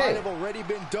Wow, might have already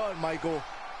been done, Michael.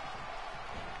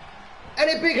 And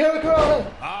a big hurricane.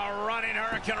 A running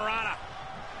Hurricane Rana.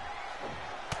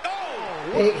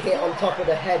 Oh! Big hit on top of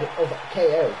the head of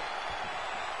KO.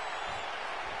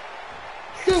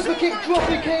 Super kick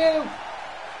dropping KO.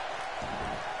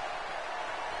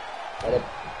 And a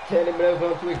turning him over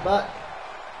onto his back.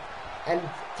 And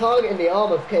targeting the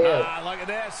arm of KO. Ah, look at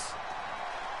this.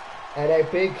 And a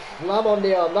big slam on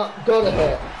the arm. Not gonna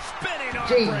hurt. Spinning arm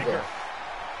Jesus. breaker.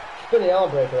 Spinning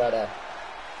arm breaker right there.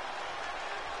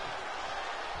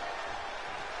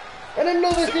 And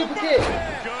another super kick.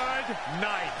 Good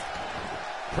night.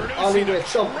 Ali with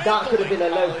some. That could have been a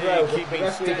low throw, but the keeping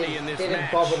referee steady in this didn't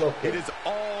match. bother looking. It is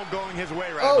all going his way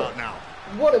right Oh, about now.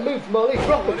 what a move from Ali.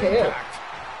 Dropping KO.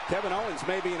 Kevin Owens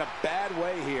may be in a bad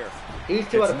way here. These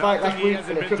two had a It's fight nothing last he week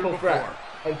hasn't in a been triple through threat.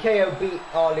 before. And KO beat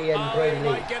Ali and Brady Lee.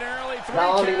 Might get an early three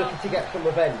Now Ali count. looking to get some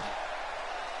revenge.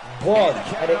 One,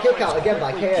 and a kick out again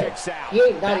by KO. He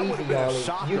ain't that easy, Ali.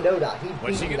 You know that. He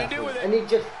What's he beat gonna that do with week. it? And he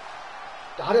just,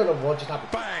 I don't know what just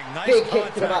happened. Bang, nice Big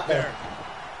kick to the back contact there.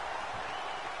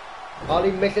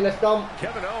 Ali missing a stomp.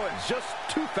 Kevin Owens just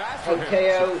too fast for And him.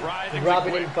 KO Surprisingly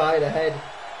grabbing quick. him by the head.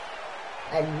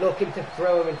 And looking to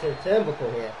throw him into the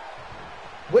turnbuckle here.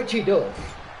 Which he does.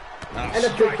 And a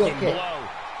big good Striking kick. blow.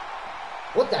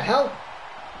 What the hell?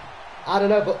 I don't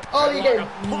know, but Ali Like getting,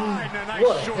 applied and a nice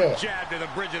what a short hit. jab to the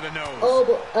bridge of the nose. Oh,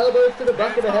 but elbows to the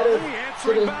back of the head Ali of,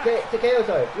 answering back. to KO,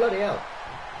 sorry. Bloody hell.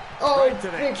 Oh, Right to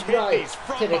the big kidneys right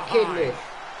from to the behind. kidneys.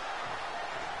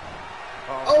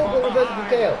 Oh, but reversal from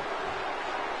KO.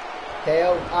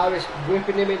 KO, Irish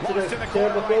whipping him into Lost the in the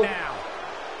corner right turnbuckle. now.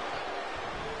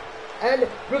 And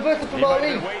reversal from He might have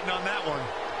Ali. been waiting on that one.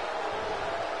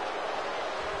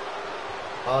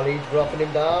 Ali dropping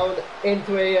him down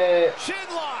into a Chin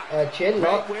lock. chin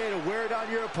lock. Great way to wear it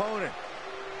on your opponent.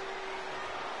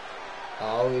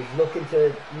 Oh, he's looking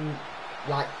to,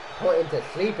 like, put him to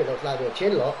sleep. It looks like a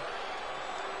chin lock.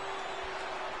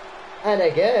 And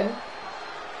again,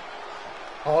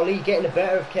 Ali getting the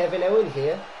better of Kevin Owens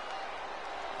here.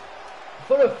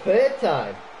 For a third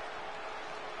time.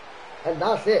 And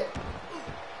that's it.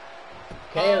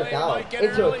 KO Ali down might get an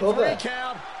into a early cover. three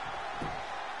count.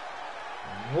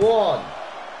 1,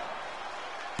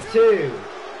 2,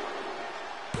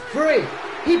 3.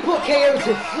 He put KO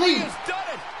to sleep. He's done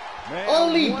it. Man,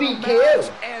 Ali what beat a KO.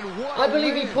 match and what I a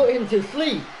believe he win. put him to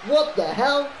sleep. What the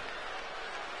hell?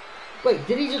 Wait,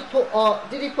 did he just put?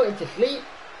 Did he put him to sleep?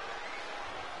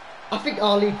 I think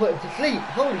Ali put him to sleep.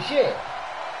 Holy shit!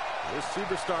 This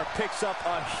superstar picks up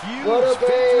a huge What up,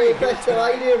 victory hey, here best of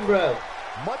tonight. Alien, bro.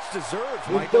 Much deserved,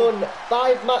 We've Michael. done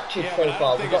 5 matches Yeah, so but I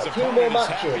far. don't We've think his got 2 more opponent is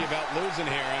happy matches. about losing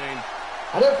here. I mean,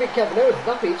 I don't think Kevin Owens is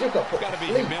happy. He just got put got to to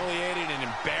be sleep humiliated and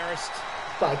embarrassed.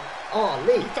 by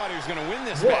Ali. He thought he was going to win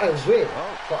this What a match. win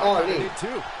Oh, for I Ali did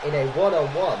too. in a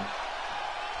 1-on-1.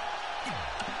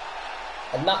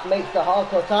 And that makes the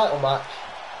hardcore title match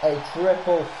a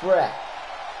triple threat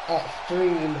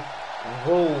Extreme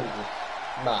Rules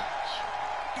match.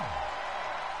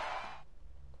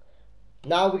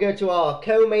 Now we go to our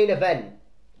co-main event,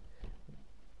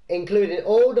 including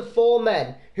all the 4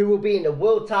 men who will be in the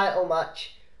world title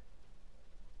match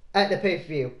at the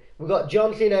pay-per-view. We've got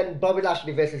John Cena and Bobby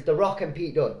Lashley versus The Rock and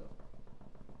Pete Dunne.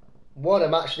 What a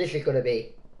match this is going to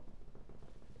be.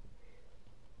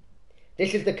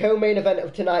 This is the co-main event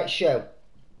of tonight's show.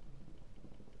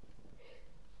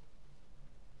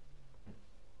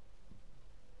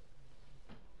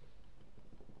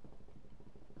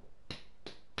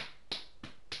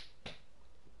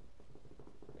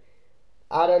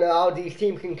 I don't know how these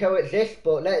teams can coexist,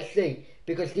 but let's see.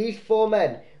 Because these 4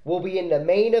 men will be in the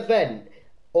main event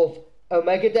of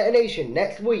Omega Detonation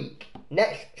next week,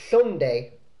 next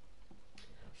Sunday,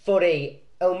 for the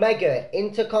Omega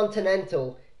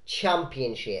Intercontinental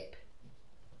Championship.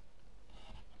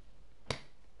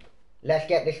 Let's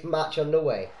get this match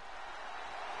underway.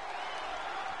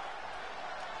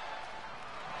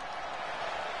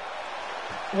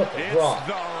 What the Rock?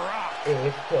 The Rock.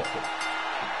 Is cooking.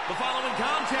 The following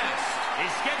contest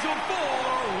is scheduled for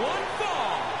one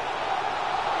fall.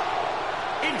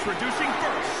 Introducing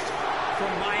first, from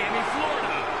Miami,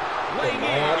 Florida, weighing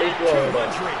in at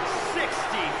 265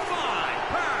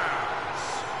 pounds,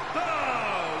 The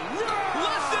Rock!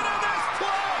 Listen to this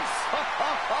close!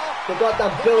 The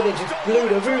goddamn building just blew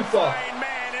the roof off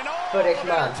for this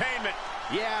man.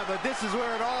 Yeah, but this is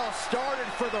where it all started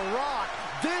for The Rock.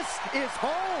 This is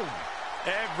home.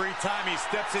 Every time he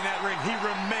steps in that ring, he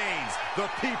remains the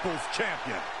people's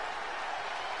champion.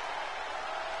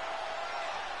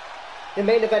 The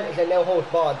main event is a no holds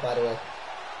barred, by the way,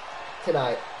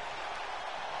 tonight.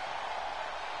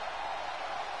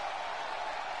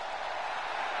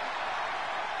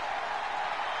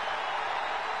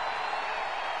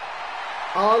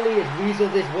 Ali has weaseled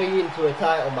his way into a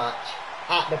title match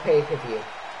at the pay-per-view.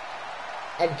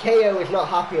 And KO is not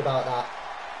happy about that.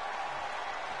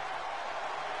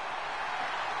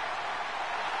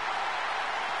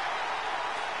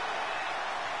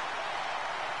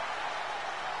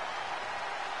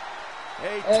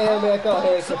 Hey, I got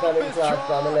here because I'm in class,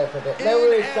 I'm a little bit. No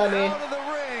worries, Sammy.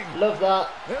 Love that.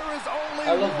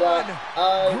 I love that.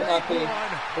 I'm happy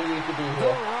for you to be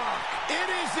here. It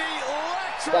is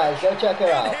electric. Guys, go check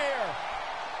her out.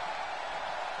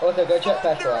 Also, go check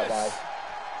Petra out, guys.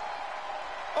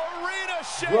 Arena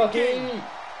shaking. Rocky!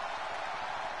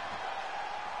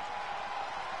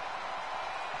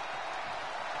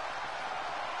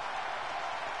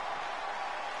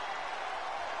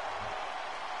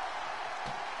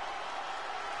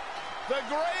 The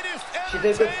greatest She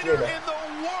did entertainer in the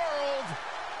world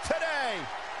today.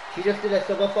 She just did a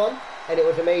subathon and it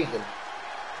was amazing.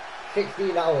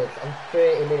 16 hours and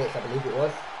 30 minutes, I believe it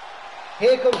was.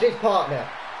 Here comes his partner.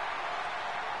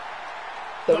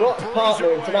 The Rock's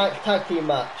partner in tonight's tag team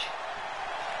match.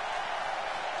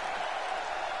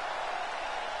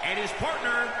 And his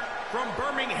partner from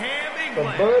Birmingham,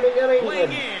 England.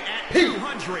 Weighing in at Pete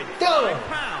 205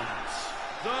 pounds.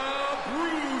 The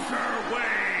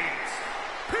Bruiserweight,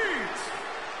 Pete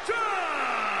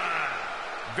Dunne.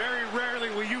 Very rarely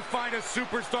will you find a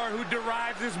superstar who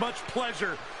derives as much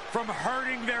pleasure from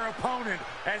hurting their opponent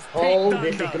as Pete Dunne does.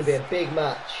 This is going to be a big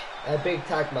match. A big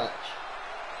tag match.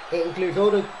 It includes all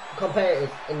the competitors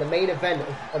in the main event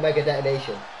of Omega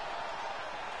Detonation.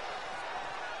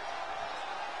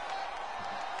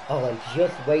 Oh, and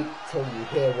just wait till you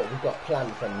hear what we've got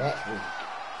planned for next week.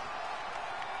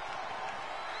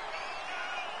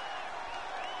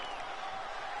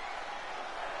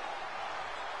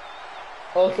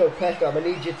 Also, Petra, I'm going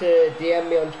to need you to DM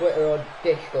me on Twitter or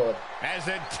Discord. As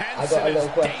intense I got a and little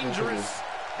as question dangerous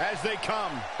as they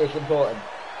come. It's important.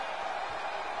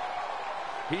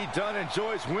 Pete Dunne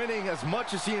enjoys winning as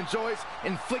much as he enjoys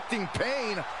inflicting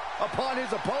pain upon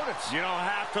his opponents. You don't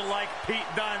have to like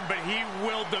Pete Dunne, but he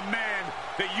will demand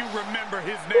that you remember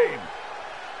his name.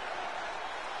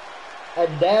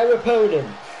 And their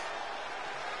opponents.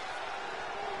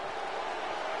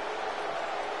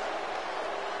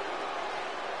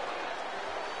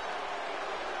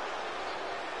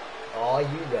 Are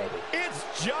you ready? It's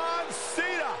John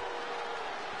Cena.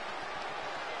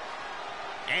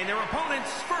 And their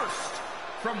opponents first,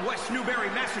 from West Newbury,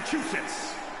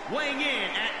 Massachusetts, weighing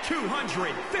in at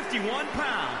 251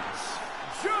 pounds,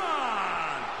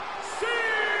 John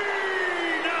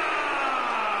Cena!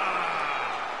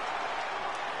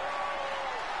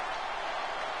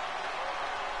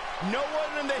 No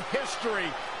one in the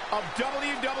history of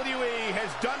WWE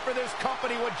has done for this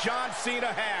company what John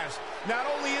Cena has. Not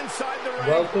only inside the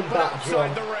ring, but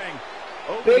outside the ring.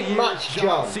 Over Big the years, match,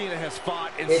 John Cena has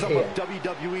fought in some of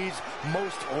WWE's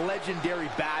most legendary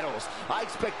battles. I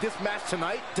expect this match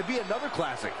tonight to be another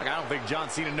classic. I don't think John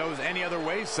Cena knows any other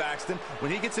way, Saxton.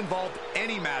 When he gets involved,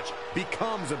 any match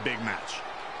becomes a big match.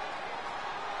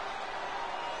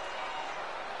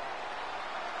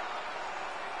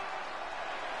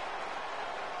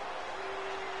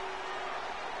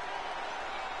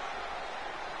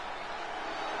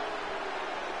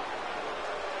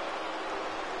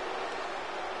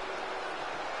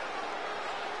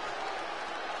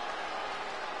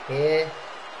 Here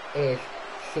is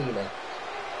Cena.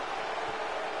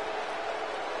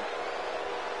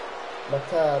 My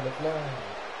time is now.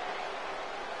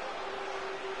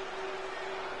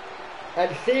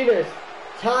 And Cena's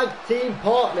tag team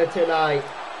partner tonight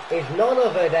is none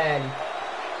other than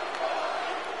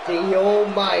the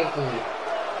almighty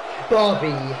Bobby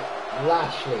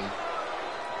Lashley.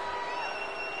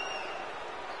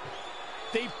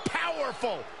 The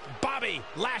powerful Bobby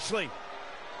Lashley.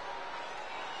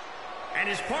 And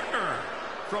his partner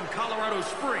from Colorado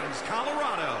Springs,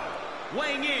 Colorado,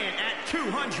 weighing in at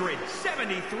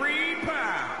 273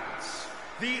 pounds,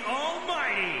 the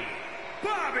almighty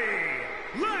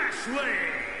Bobby Lashley.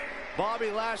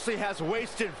 Bobby Lashley has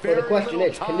wasted very well, the question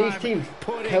little is, time can these teams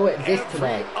putting coexist every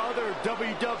tonight? other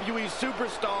WWE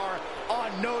superstar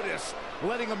on notice,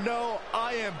 letting them know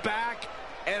I am back,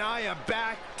 and I am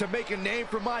back to make a name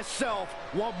for myself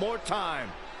one more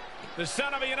time. The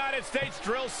son of a United States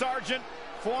drill sergeant,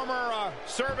 former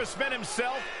serviceman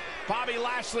himself, Bobby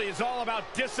Lashley is all about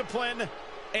discipline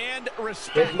and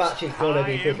respect. This match is going to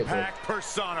be physical. Impact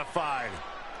personified.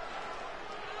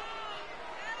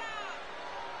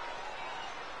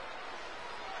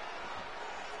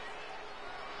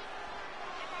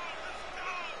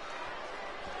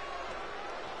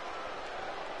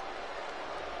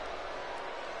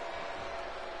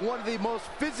 One of the most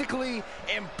physically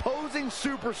imposing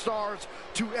superstars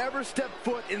to ever step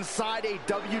foot inside a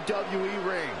WWE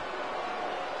ring.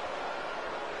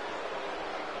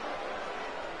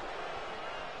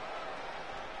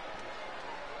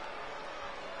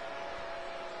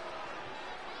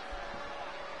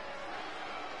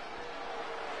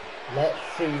 Let's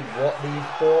see what these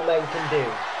four men can do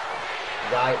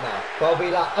right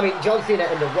now. John Cena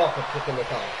and The Rock are kicking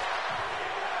this off.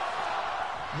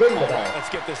 Ring the bell. Let's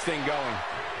get this thing going.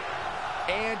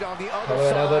 And on the other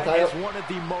side is one of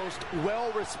the most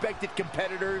well-respected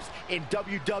competitors in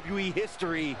WWE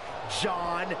history,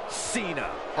 John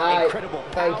Cena. Incredible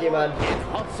thank you, man. And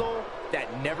hustle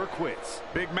that never quits.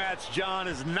 Big match, John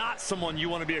is not someone you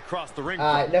want to be across the ring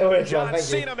from. No worries, John thank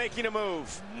Cena you. making a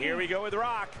move. Here we go with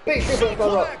Rock. Big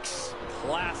Rock.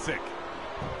 Classic.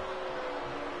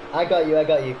 I got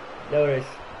you. No worries.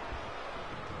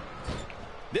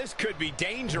 This could be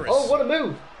dangerous. Oh, what a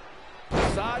move.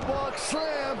 Sidewalk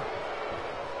slam.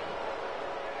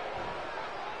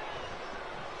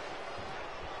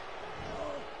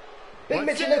 Big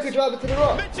Michinoku driver to the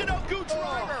Rock. Michinoku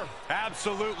driver.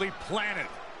 Absolutely planted.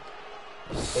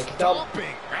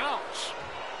 Stomping. Ouch.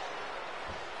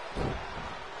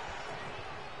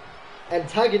 And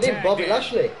tagging in Bobby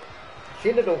Lashley.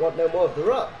 Cena don't want no more of the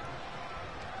Rock.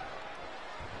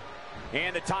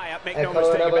 And the tie-up, make no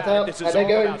mistake about it. This is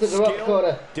all about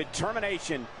skill,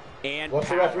 determination, and what's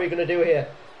the referee going to do here?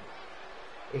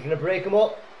 He's going to break them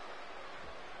up.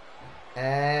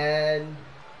 And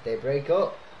they break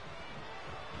up.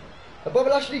 And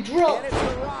Bobby Lashley drops. And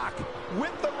it's The Rock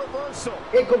with the reversal.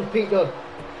 Here comes Pete Dunne.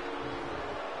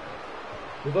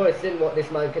 We've always seen what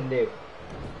this man can do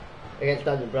against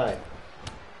Daniel Bryan.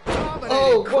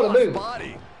 Oh, what a move.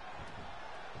 Body.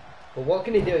 But what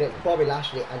can he do against Bobby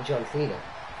Lashley and John Cena?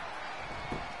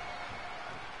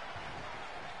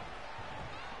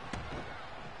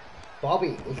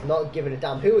 Bobby is not giving a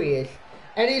damn who he is.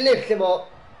 And he lifts him up.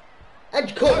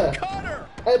 And cutter.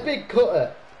 A big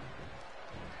cutter.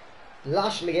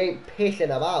 Lashley ain't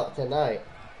pissing about tonight.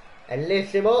 And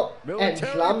lifts him up and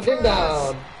slams him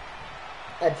down.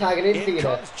 And tagging in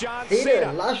Cena. Cena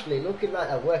and Lashley looking like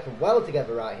they're working well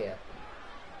together right here.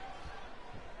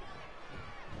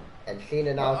 And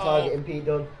Cena now targeting Pete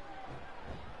Dunne.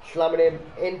 Slamming him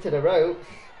into the ropes.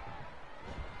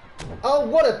 Oh,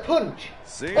 what a punch!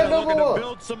 Cena looking to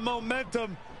build some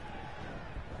momentum.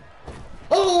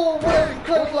 Oh, what a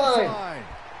clothesline!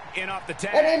 In off the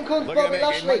tag. And in comes Bobby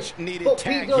Lashley. But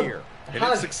Pete Dunne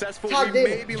has tagged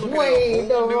in Dwayne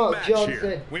The Rock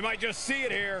Johnson. We might just see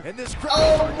it here. And this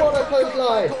oh, what a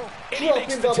clothesline!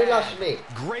 Dropping Bobby Lashley.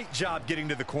 Great job getting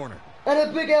to the corner. And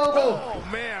a big elbow. Oh,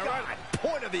 man, right at the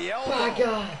point of the elbow. My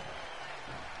God.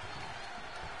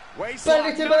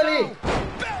 Belly to belly.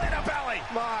 Belly to belly.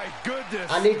 My goodness.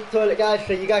 I need the toilet, guys,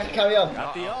 so you guys can carry on.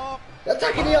 Got the arm.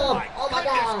 Attacking the arm. Oh, my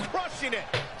God. Crushing it.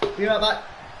 Be right back.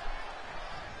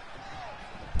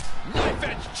 Knife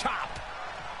edge chop.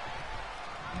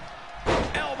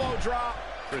 Elbow drop.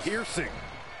 Piercing.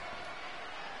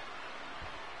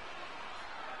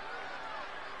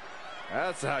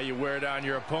 That's how you wear down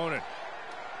your opponent.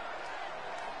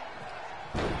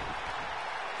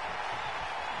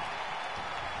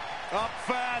 Up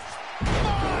fast.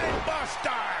 Mind buster.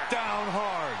 Down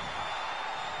hard.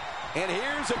 And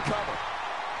here's a cover.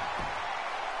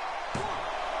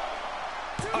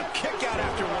 A kick out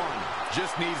after one.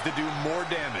 Just needs to do more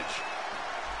damage.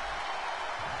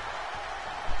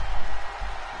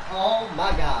 Oh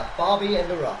my God, Bobby and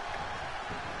The Rock.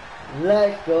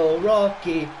 Let's go,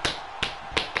 Rocky.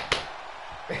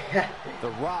 The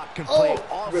Rock can play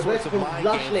all sorts of mind games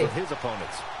Lashley with his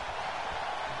opponents.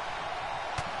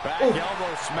 Back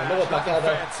elbow smash, nothing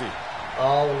fancy.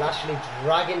 Oh, Lashley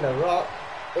dragging the Rock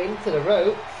into the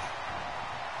ropes.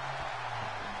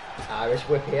 Irish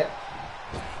whip here.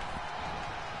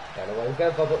 Don't know what he's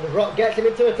going for, but the Rock gets him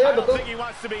into a turnbuckle. I don't think he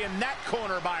wants to be in that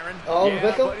corner, Byron. Oh, yeah,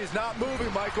 reversal. but he's not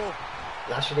moving, Michael.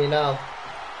 Lashley now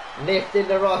lifting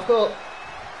the Rock up.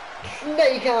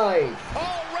 Snake eyes.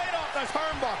 Oh, right off the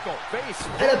turnbuckle. Face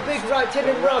And a big right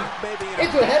turning run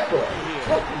into a headbutt.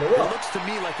 Dropping the It Rock. looks to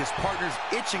me like his partner's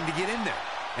itching to get in there.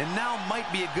 And now might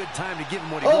be a good time to give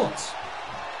him what he Oh. wants.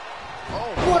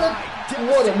 Oh, What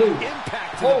a move.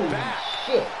 Impact to Holy the back.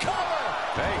 shit.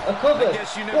 Hey, A cover. I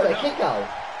guess you never What a know. kick out.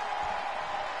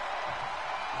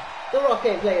 The Rock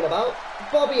ain't playing about.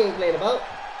 Bobby ain't playing about.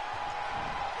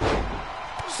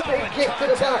 Solid kick to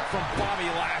the back from Bobby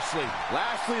Lashley.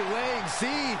 Lashley laying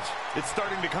siege. It's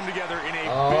starting to come together in a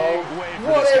Oh, big way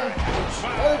for what this a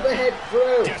guy. overhead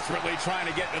throw. Desperately trying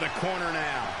to get to the corner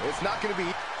now. It's not going to be...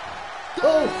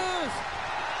 Oh.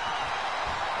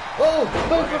 Oh,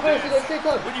 both reversing at the same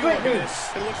time. When you Great look at move.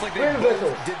 this, it looks like they Great both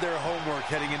reversal. did their homework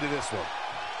heading into this one.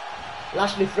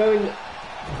 Lashley throwing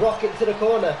Rock into the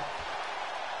corner.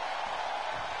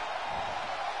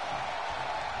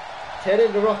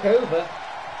 Turning the Rock over.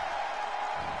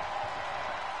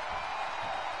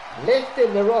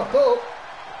 Lifting the Rock up.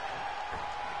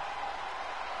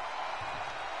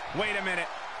 Wait a minute.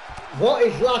 What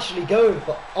is Lashley going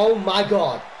for? Oh my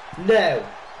god. No.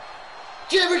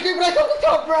 Jimmy Suplex on the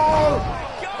top rope.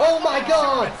 Oh my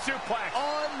god. Suplex.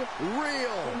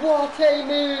 Unreal. What a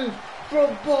move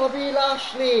from Bobby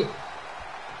Lashley.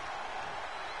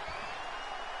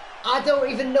 I don't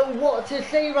even know what to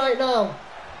say right now.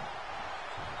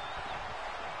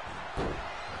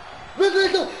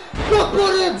 Reversal. Rock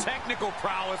bottom. Technical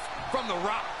prowess from the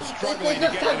Rock. Struggling to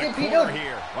get to the corner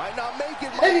here. Might not make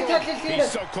it, And he Michael. touches Cena.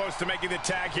 He's so close to making the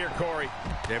tag here, Corey.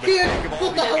 Yeah, but Cena, think of all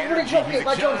what the the hell? Running energy drop he's kick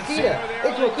by John exerting. Cena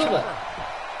into a cover.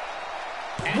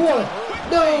 One.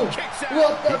 No.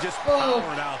 What the He just fuck?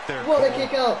 powered out there, What a Cole.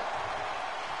 kick out.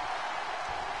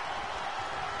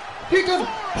 Pick him.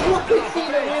 Dropping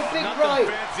Cena with a big Nothing right.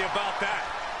 fancy about that.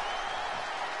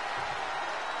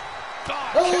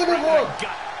 Oh, kick and a right to one. the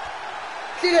gut.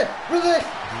 Cena, reverse.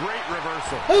 Great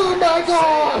reversal. Oh my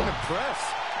god. Press.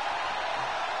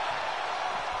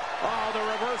 Oh, the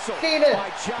reversal. Cena,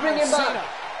 by John bring him Cena.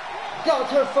 back.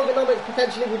 Doctor Thugonomics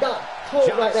potentially with that talk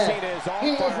John right there. Cena is all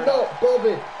He is fired not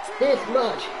bothered. This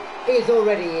match is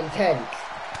already intense.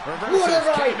 Reversals, What a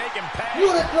can he right. make him pay?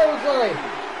 What a clothesline.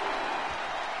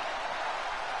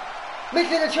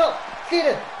 Missing a chop.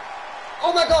 Cena.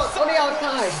 Oh my god, on the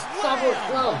outside. Savile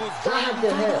slam. Slam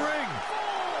to him.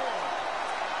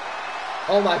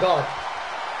 Oh my god.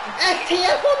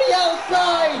 STF on the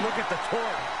outside. Look at the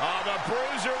torque. Oh, the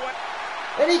bruiser went.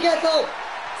 And he gets out.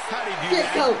 How did he do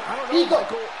Gets that? out. I don't know, He got.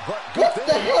 Michael, but good What the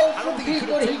thing. hell I don't from think he could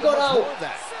people have he taken got much out? more of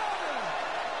that.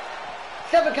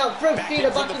 7 count throws Cena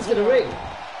into back the into the floor. ring.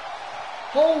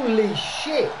 Holy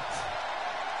shit.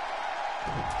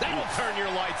 That'll turn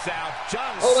your lights out.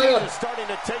 John Oh my Cena god. is starting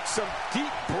to take some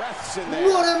deep breaths in there.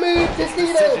 What a move to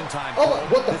Cena. Decision time, Oh, Cole.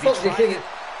 what the Does he fuck is try this? it?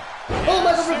 Oh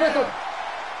my god, reversal.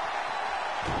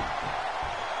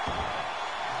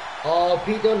 Oh,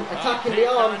 Pete Dunne attacking Pete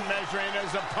the arm. Dunne measuring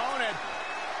his opponent.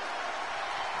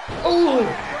 Oh,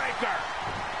 Breaker.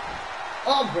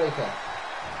 arm breaker.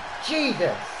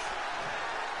 Jesus.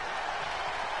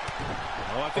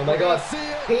 Oh, I Oh think my we're god, gonna see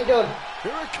it. Pete Dunne.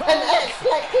 Here it comes. An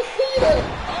X-Flex to Cena.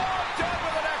 Oh, down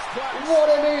with an X-Flex. What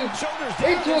a move. Shoulders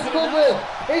down. Into a Is it cover.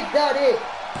 enough? Is that it?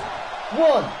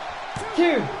 1,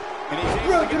 2. And he's able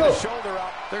Broke to it get the up. shoulder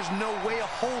up. There's no way a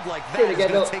hold like that Cena is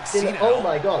getting going up. to take Cena. Cena Oh out.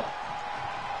 my god.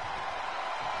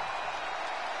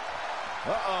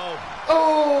 Uh-oh.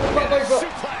 Oh, my And a god.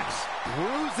 suplex.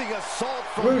 Bruising assault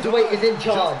from Cruiserweight is in Dunne.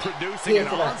 charge. Just producing Here's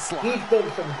an that. onslaught. He's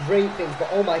done some great things, but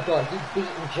oh my god, he's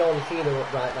beating John Cena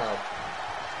up right now.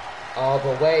 Oh,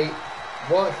 but wait.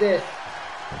 What's this?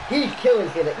 He's killing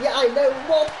Cena. Yeah, I know.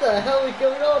 What the hell is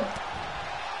going on?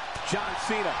 John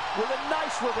Cena with a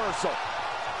nice reversal.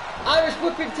 Irish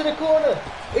whip into the corner.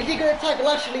 Is he going to tag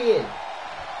Lashley in?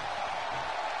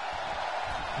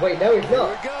 Wait, no, he's Here not.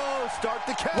 we go. Start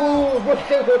the count. Ooh,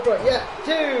 rush over front. Yeah,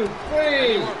 2,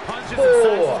 3, more punches and 4, Sykes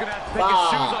is gonna have to take his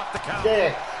shoes 5, off the count.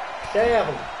 6,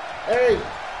 7, 8,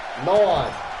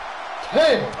 9,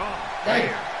 10.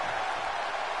 Damn.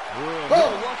 Oh,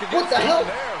 what the hell?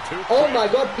 Oh my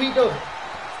god, Pete Dunne.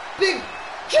 Big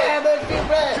German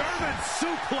suplex. German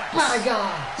suplex. My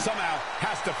God. Somehow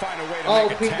has to find a way to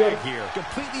make a Pete tag Dunne. here.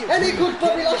 Completely And he agree. could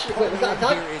Bobby Lashley. Wait, was that a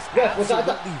tag? Ref, was that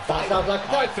a tag? That sounds like a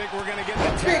I tag. think we're going to get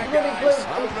the Big tag, running guys. blue.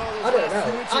 I don't know.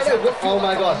 I don't know. Oh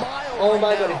my God. Oh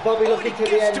my God. Is Bobby looking to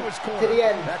the end? To the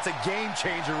end. That's a game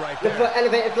changer right Look there. for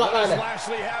elevated flatliner.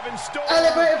 Lashley have in store?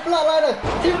 Elevated flatliner.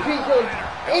 Two Pete Dunne.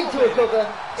 Into a cover.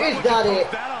 Is that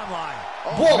it? That online.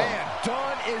 One. Man,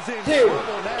 Dunne is in Two.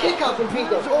 trouble now. Kick out from Pete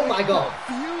Dunne. Oh my God.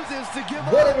 Refuses to give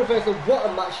What up. a reversal. What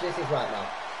a match this is right now.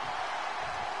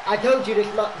 I told you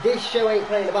this show ain't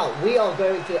playing about. We are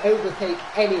going to overtake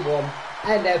anyone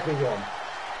and everyone.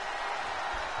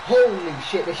 Holy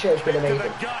shit, this show's been amazing.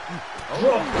 Drop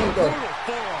Pete Dunne.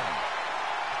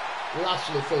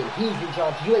 Lashley saying he's in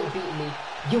charge. You ain't beating me.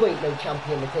 You ain't no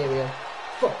champion material.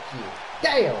 Fuck you.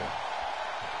 Damn.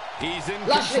 He's in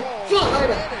Lashley, control.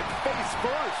 flatliner. Face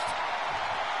first.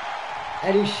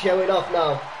 And he's showing off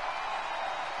now.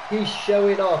 He's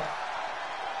showing off.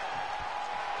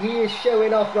 He is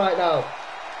showing off right now.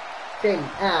 Saying,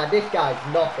 this guy's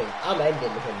nothing. I'm ending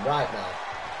him right now.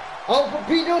 Oh, but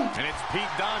Pete Dunne. And it's Pete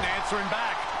Dunne answering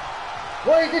back.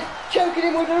 What is this? Choking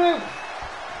him with the rope.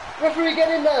 Referee, get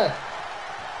in there.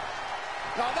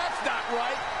 No, that's not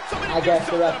right. Somebody I do guess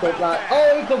the something ref looked about like,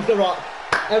 that. oh, here comes The Rock.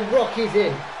 And Rock is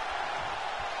in.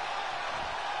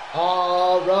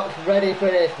 Oh, Rock's ready for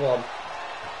this one.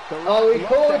 Oh, he's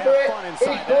calling for it.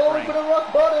 He's calling for the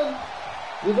Rock bottom.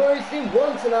 We've already seen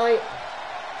one tonight.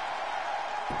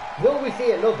 Will we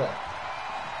see another?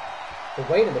 But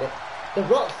wait a minute. The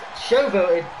Rock's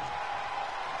showboated.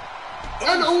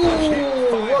 And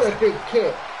oh, what a big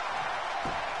kick.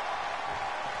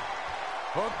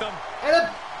 Hooked him. And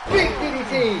a big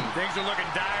DDT. Things are looking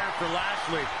dire for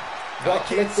Lashley. Rock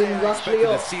lifting Lashley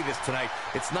up. To see this tonight.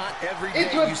 It's not every day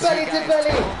Into a you see a belly guy to as belly.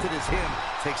 talented as him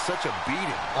take such a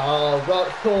beating. Oh,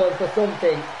 Rock's calling for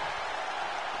something.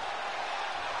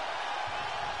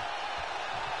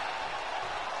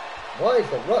 What is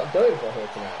The Rock going for here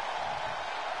tonight?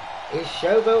 He's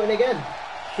showboating again.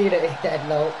 Cena is dead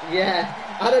low. Yeah,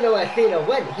 I don't know where Cena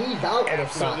went. He's out of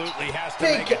this match. Absolutely has to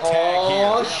Big, make a tag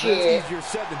oh here. shit. That's easier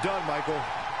said than done, Michael.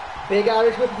 Big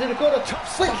Irish whip to the corner.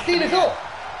 Wait, Cena's up.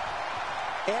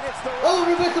 And it's the Oh,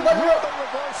 reversal by The Rock.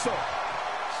 reversal.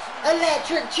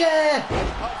 Electric chair.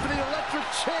 Up for the electric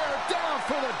chair, down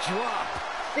for the drop.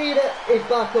 Cena is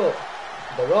back up.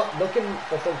 The Rock looking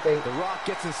for something. The Rock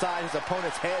gets inside his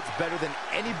opponent's heads better than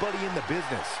anybody in the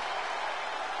business.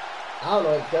 I don't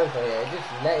know what he's going for here. He's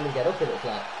just letting him get up in it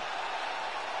flat.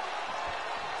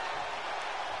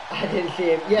 I didn't see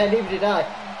him. Yeah, neither did I.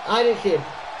 I didn't see him.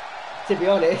 To be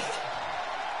honest.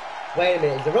 Wait a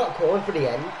minute. Is The Rock calling for the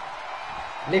end?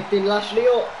 Lifting Lashley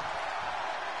up.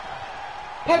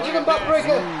 Pendulum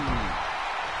backbreaker.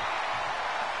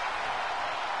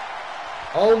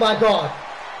 Oh my God.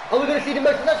 Are we going to see the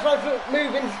most electrifying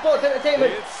move in sports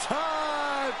entertainment? It's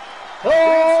time.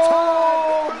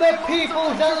 Oh, the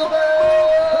people's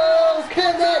elbow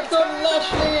connects on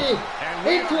Lashley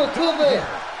into a cover.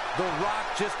 The Rock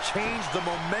just changed the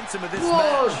momentum of this One.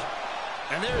 match.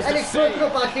 And it's broken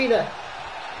up by Cena.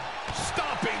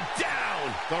 Stomping down.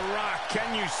 The Rock,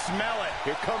 can you smell it?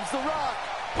 Here comes The Rock.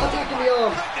 Attacking the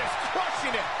arm. Goodness,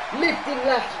 crushing it. Lifting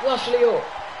Lashley up.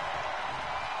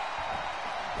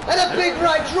 And a big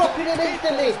right, dropping him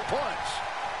instantly. Punch.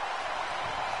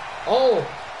 Oh,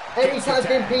 anytime's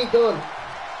been Pete Dunne.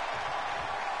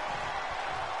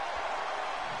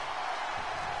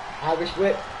 Irish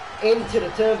whip into the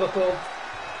turnbuckle.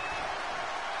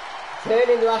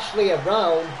 Turning Lashley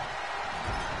around.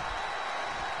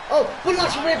 Oh, but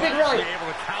Lashley with a big right.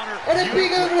 And a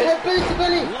big overhead belly to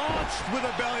belly. Launched with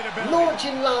a belly to belly.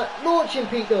 Launching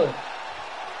Pete Dunne.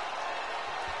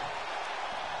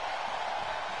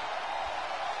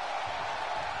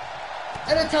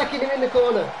 And attacking him in the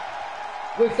corner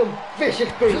with some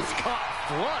vicious boots. Just caught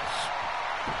flush.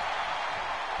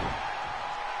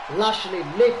 Lashley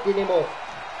lifting him up.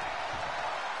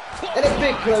 And a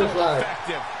big clothesline.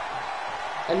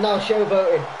 And now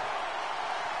showboating.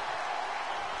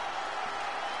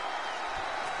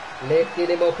 Lifting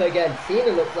him up again.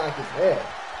 Cena looks like he's hurt.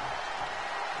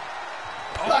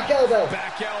 Back elbow.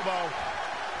 Back elbow.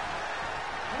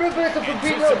 Reversal from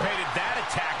Pete Dunne. Anticipated that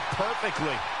attack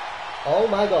perfectly. Oh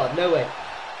my God, no way.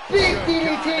 Big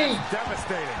DDT.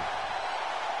 Devastating.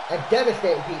 A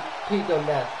devastating Pete Dunne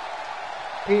now.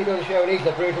 Pete Dunne showing he's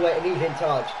the bruiserweight and he's in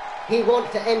charge. He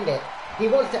wants to end it. He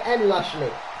wants to end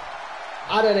Lashley.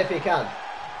 I don't know if he can.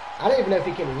 I don't even know if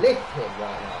he can lift him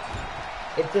right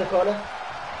now. Into the corner.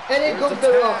 And here comes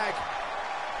The Rock.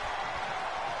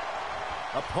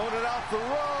 Opponent off the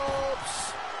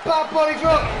ropes. Bad body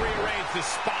drop. Rearrange the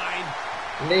spine.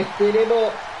 Lifting him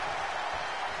up.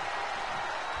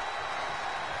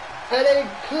 And then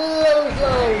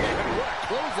clothesline.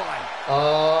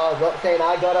 Oh, Rock saying,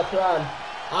 I got a plan.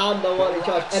 I'm the one in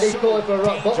charge. And he's calling for a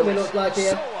rock bottom, it looks like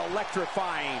here. So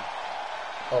electrifying.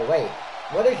 Oh, wait.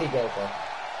 What is he going for?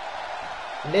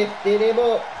 Lifting him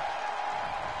up.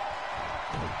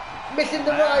 Missing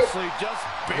the right.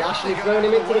 Lashley throwing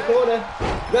him into the corner.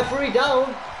 Referee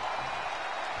down.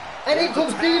 And in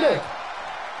comes Cena.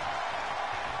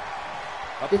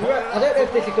 I don't know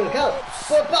if this is going to count.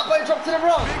 But backbone drop to the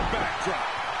Rock. Big back drop.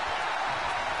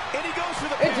 And he goes for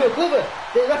the into a cover.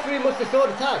 The referee must have saw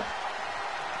the tag.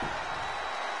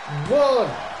 One.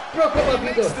 Broke up my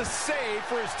people. Makes the save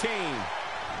for his team.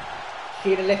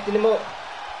 Cena lifting him up.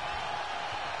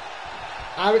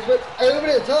 Irishman over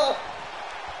the top.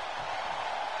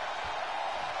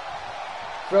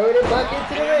 Throwing him back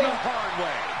into the ring.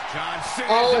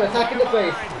 Oh, and attacking the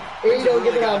face. He don't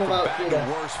give an arm about Cena.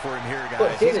 Worse for him here, guys.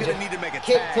 But He's Cena going to need to make a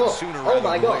kicked tag up. sooner Oh rather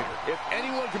my than God. later. If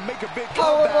anyone can make a big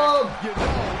Power comeback, bomb. you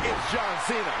know it's John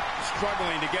Cena.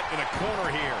 Struggling to get to the corner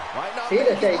here. Right now,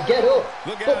 Cena saying, get up.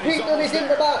 Look But out, he's Pete Dunne is in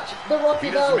the there. match. The Rock He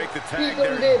is doesn't out. make the tag. Pete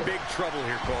They're Dunne's in. in big trouble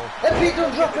here, Cole. And Pete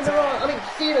Dunne dropping the Rock. I mean,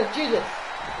 Cena, Jesus.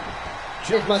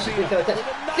 This match has been so intense.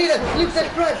 Cena, Luke's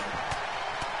express.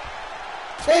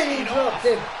 Then he drops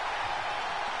him.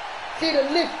 Cena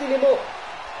lifting him up.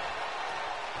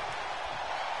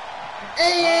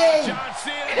 Hey!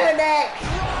 Connect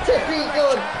to Pete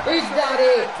Dunne. He's got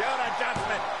it.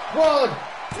 1,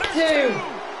 2,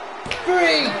 3.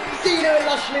 Cena and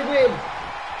Lashley win.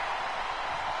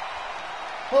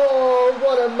 Oh,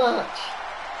 what a match.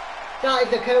 That is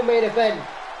the co-main event.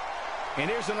 And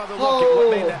here's another look at what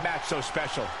made that match so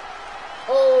special.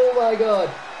 Oh my God.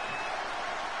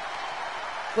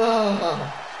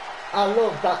 Oh, I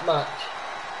love that match.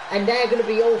 And they're going to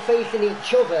be all facing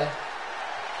each other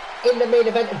in the main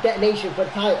event of Detonation for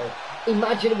the title.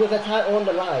 Imagine with a title on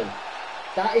the line.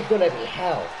 That is going to be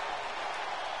hell.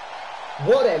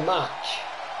 What a match.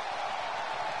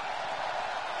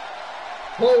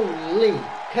 Holy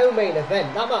co-main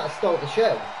event. That might have stole the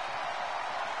show.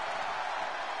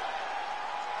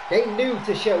 They knew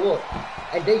to show up.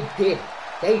 And they did.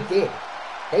 They did.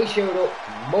 They showed up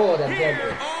more than Here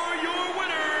plenty. are your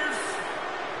winners,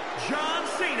 John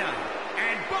Cena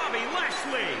and Bobby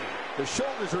Lashley. The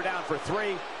shoulders are down for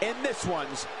 3, and this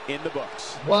one's in the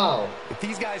books. Wow. If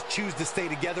these guys choose to stay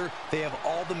together, they have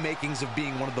all the makings of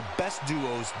being one of the best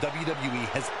duos WWE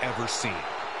has ever seen.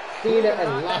 Cena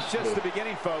and That's Lashley just the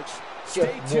beginning, folks. just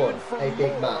Stay won tuned for a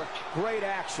big more match. great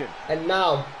action. And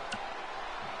now,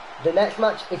 the next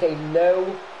match is a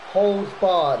no holds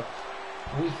barred.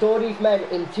 We saw these men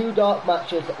in 2 dark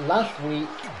matches last week,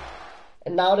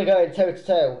 and now they're going toe to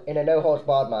toe in a no holds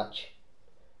barred match.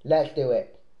 Let's do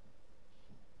it.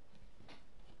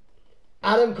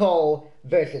 Adam Cole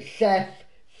versus Seth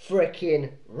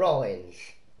frickin' Rollins.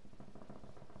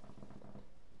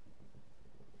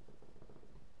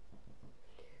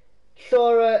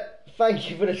 Sora, thank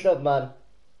you for the sub, man.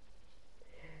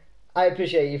 I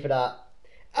appreciate you for that.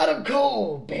 Adam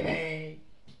Cole, baby!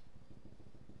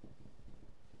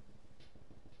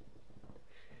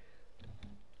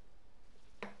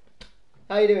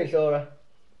 How you doing, Sora?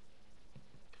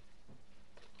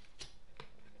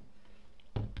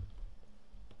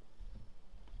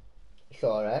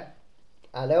 Sora,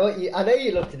 I know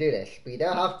you love to do this, but you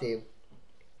don't have to.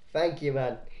 Thank you,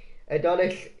 man.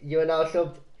 Adonis, you are now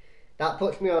subbed. That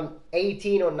puts me on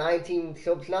 18 or 19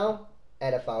 subs now,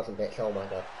 and 1,000 bits. Oh my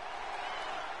God.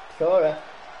 Sora,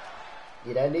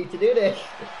 you don't need to do this.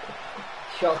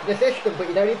 Shock the system, but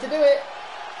you don't need to do it.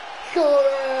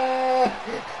 Sora!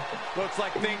 Looks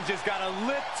like things just got a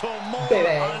little more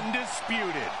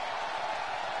undisputed.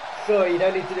 Sora, you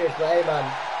don't need to do this, but hey man,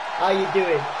 how you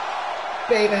doing?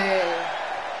 Baby!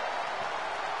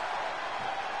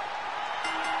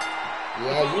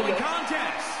 Yeah, you know.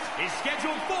 Contest is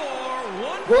scheduled for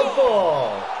one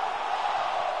fall.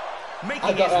 Making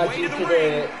I got his way to to the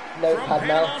ring the notepad from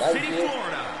now. Panama Thank City, you.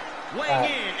 Florida,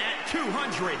 weighing in at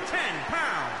 210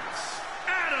 pounds,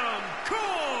 Adam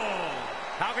Cole.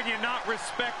 How can you not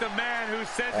respect a man who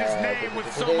says his name with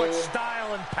so much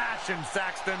style and passion,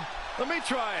 Saxton? Let me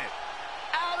try it.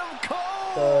 Adam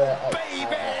Cole,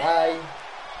 baby! Hi.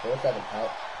 4-7,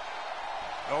 out.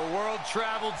 A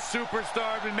world-traveled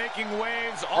superstar has been making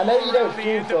waves all I know you don't around the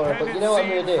stream, Sora, but you know what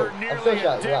I'm independent going to do? scene for I'm nearly still a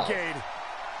shouting you out. decade.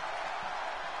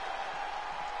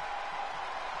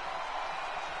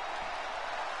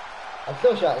 I'm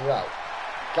still shouting you out.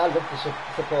 I love to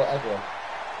support everyone.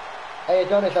 Hey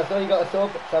Adonis, I saw you got a sub,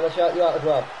 so I'm going to shout you out as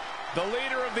well. The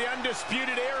leader of the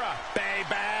Undisputed Era,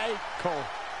 baby! Cole,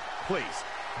 please,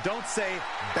 Don't say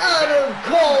Adam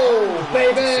Cole,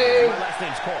 baby! My last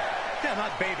name's Cole. Yeah,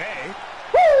 not baby.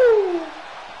 Woo!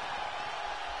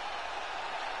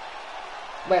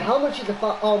 Wait, how much is the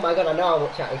oh my god, I know how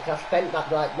much that is, 'cause I spent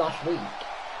that like last week.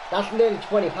 That's nearly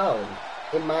 £20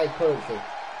 in my currency.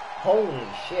 Holy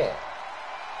shit.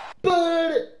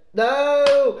 But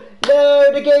no,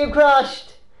 the game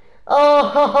crashed.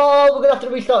 Oh, we're gonna have to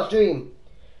restart stream.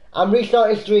 I'm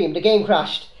restarting stream, the game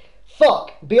crashed.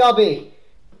 Fuck, BRB.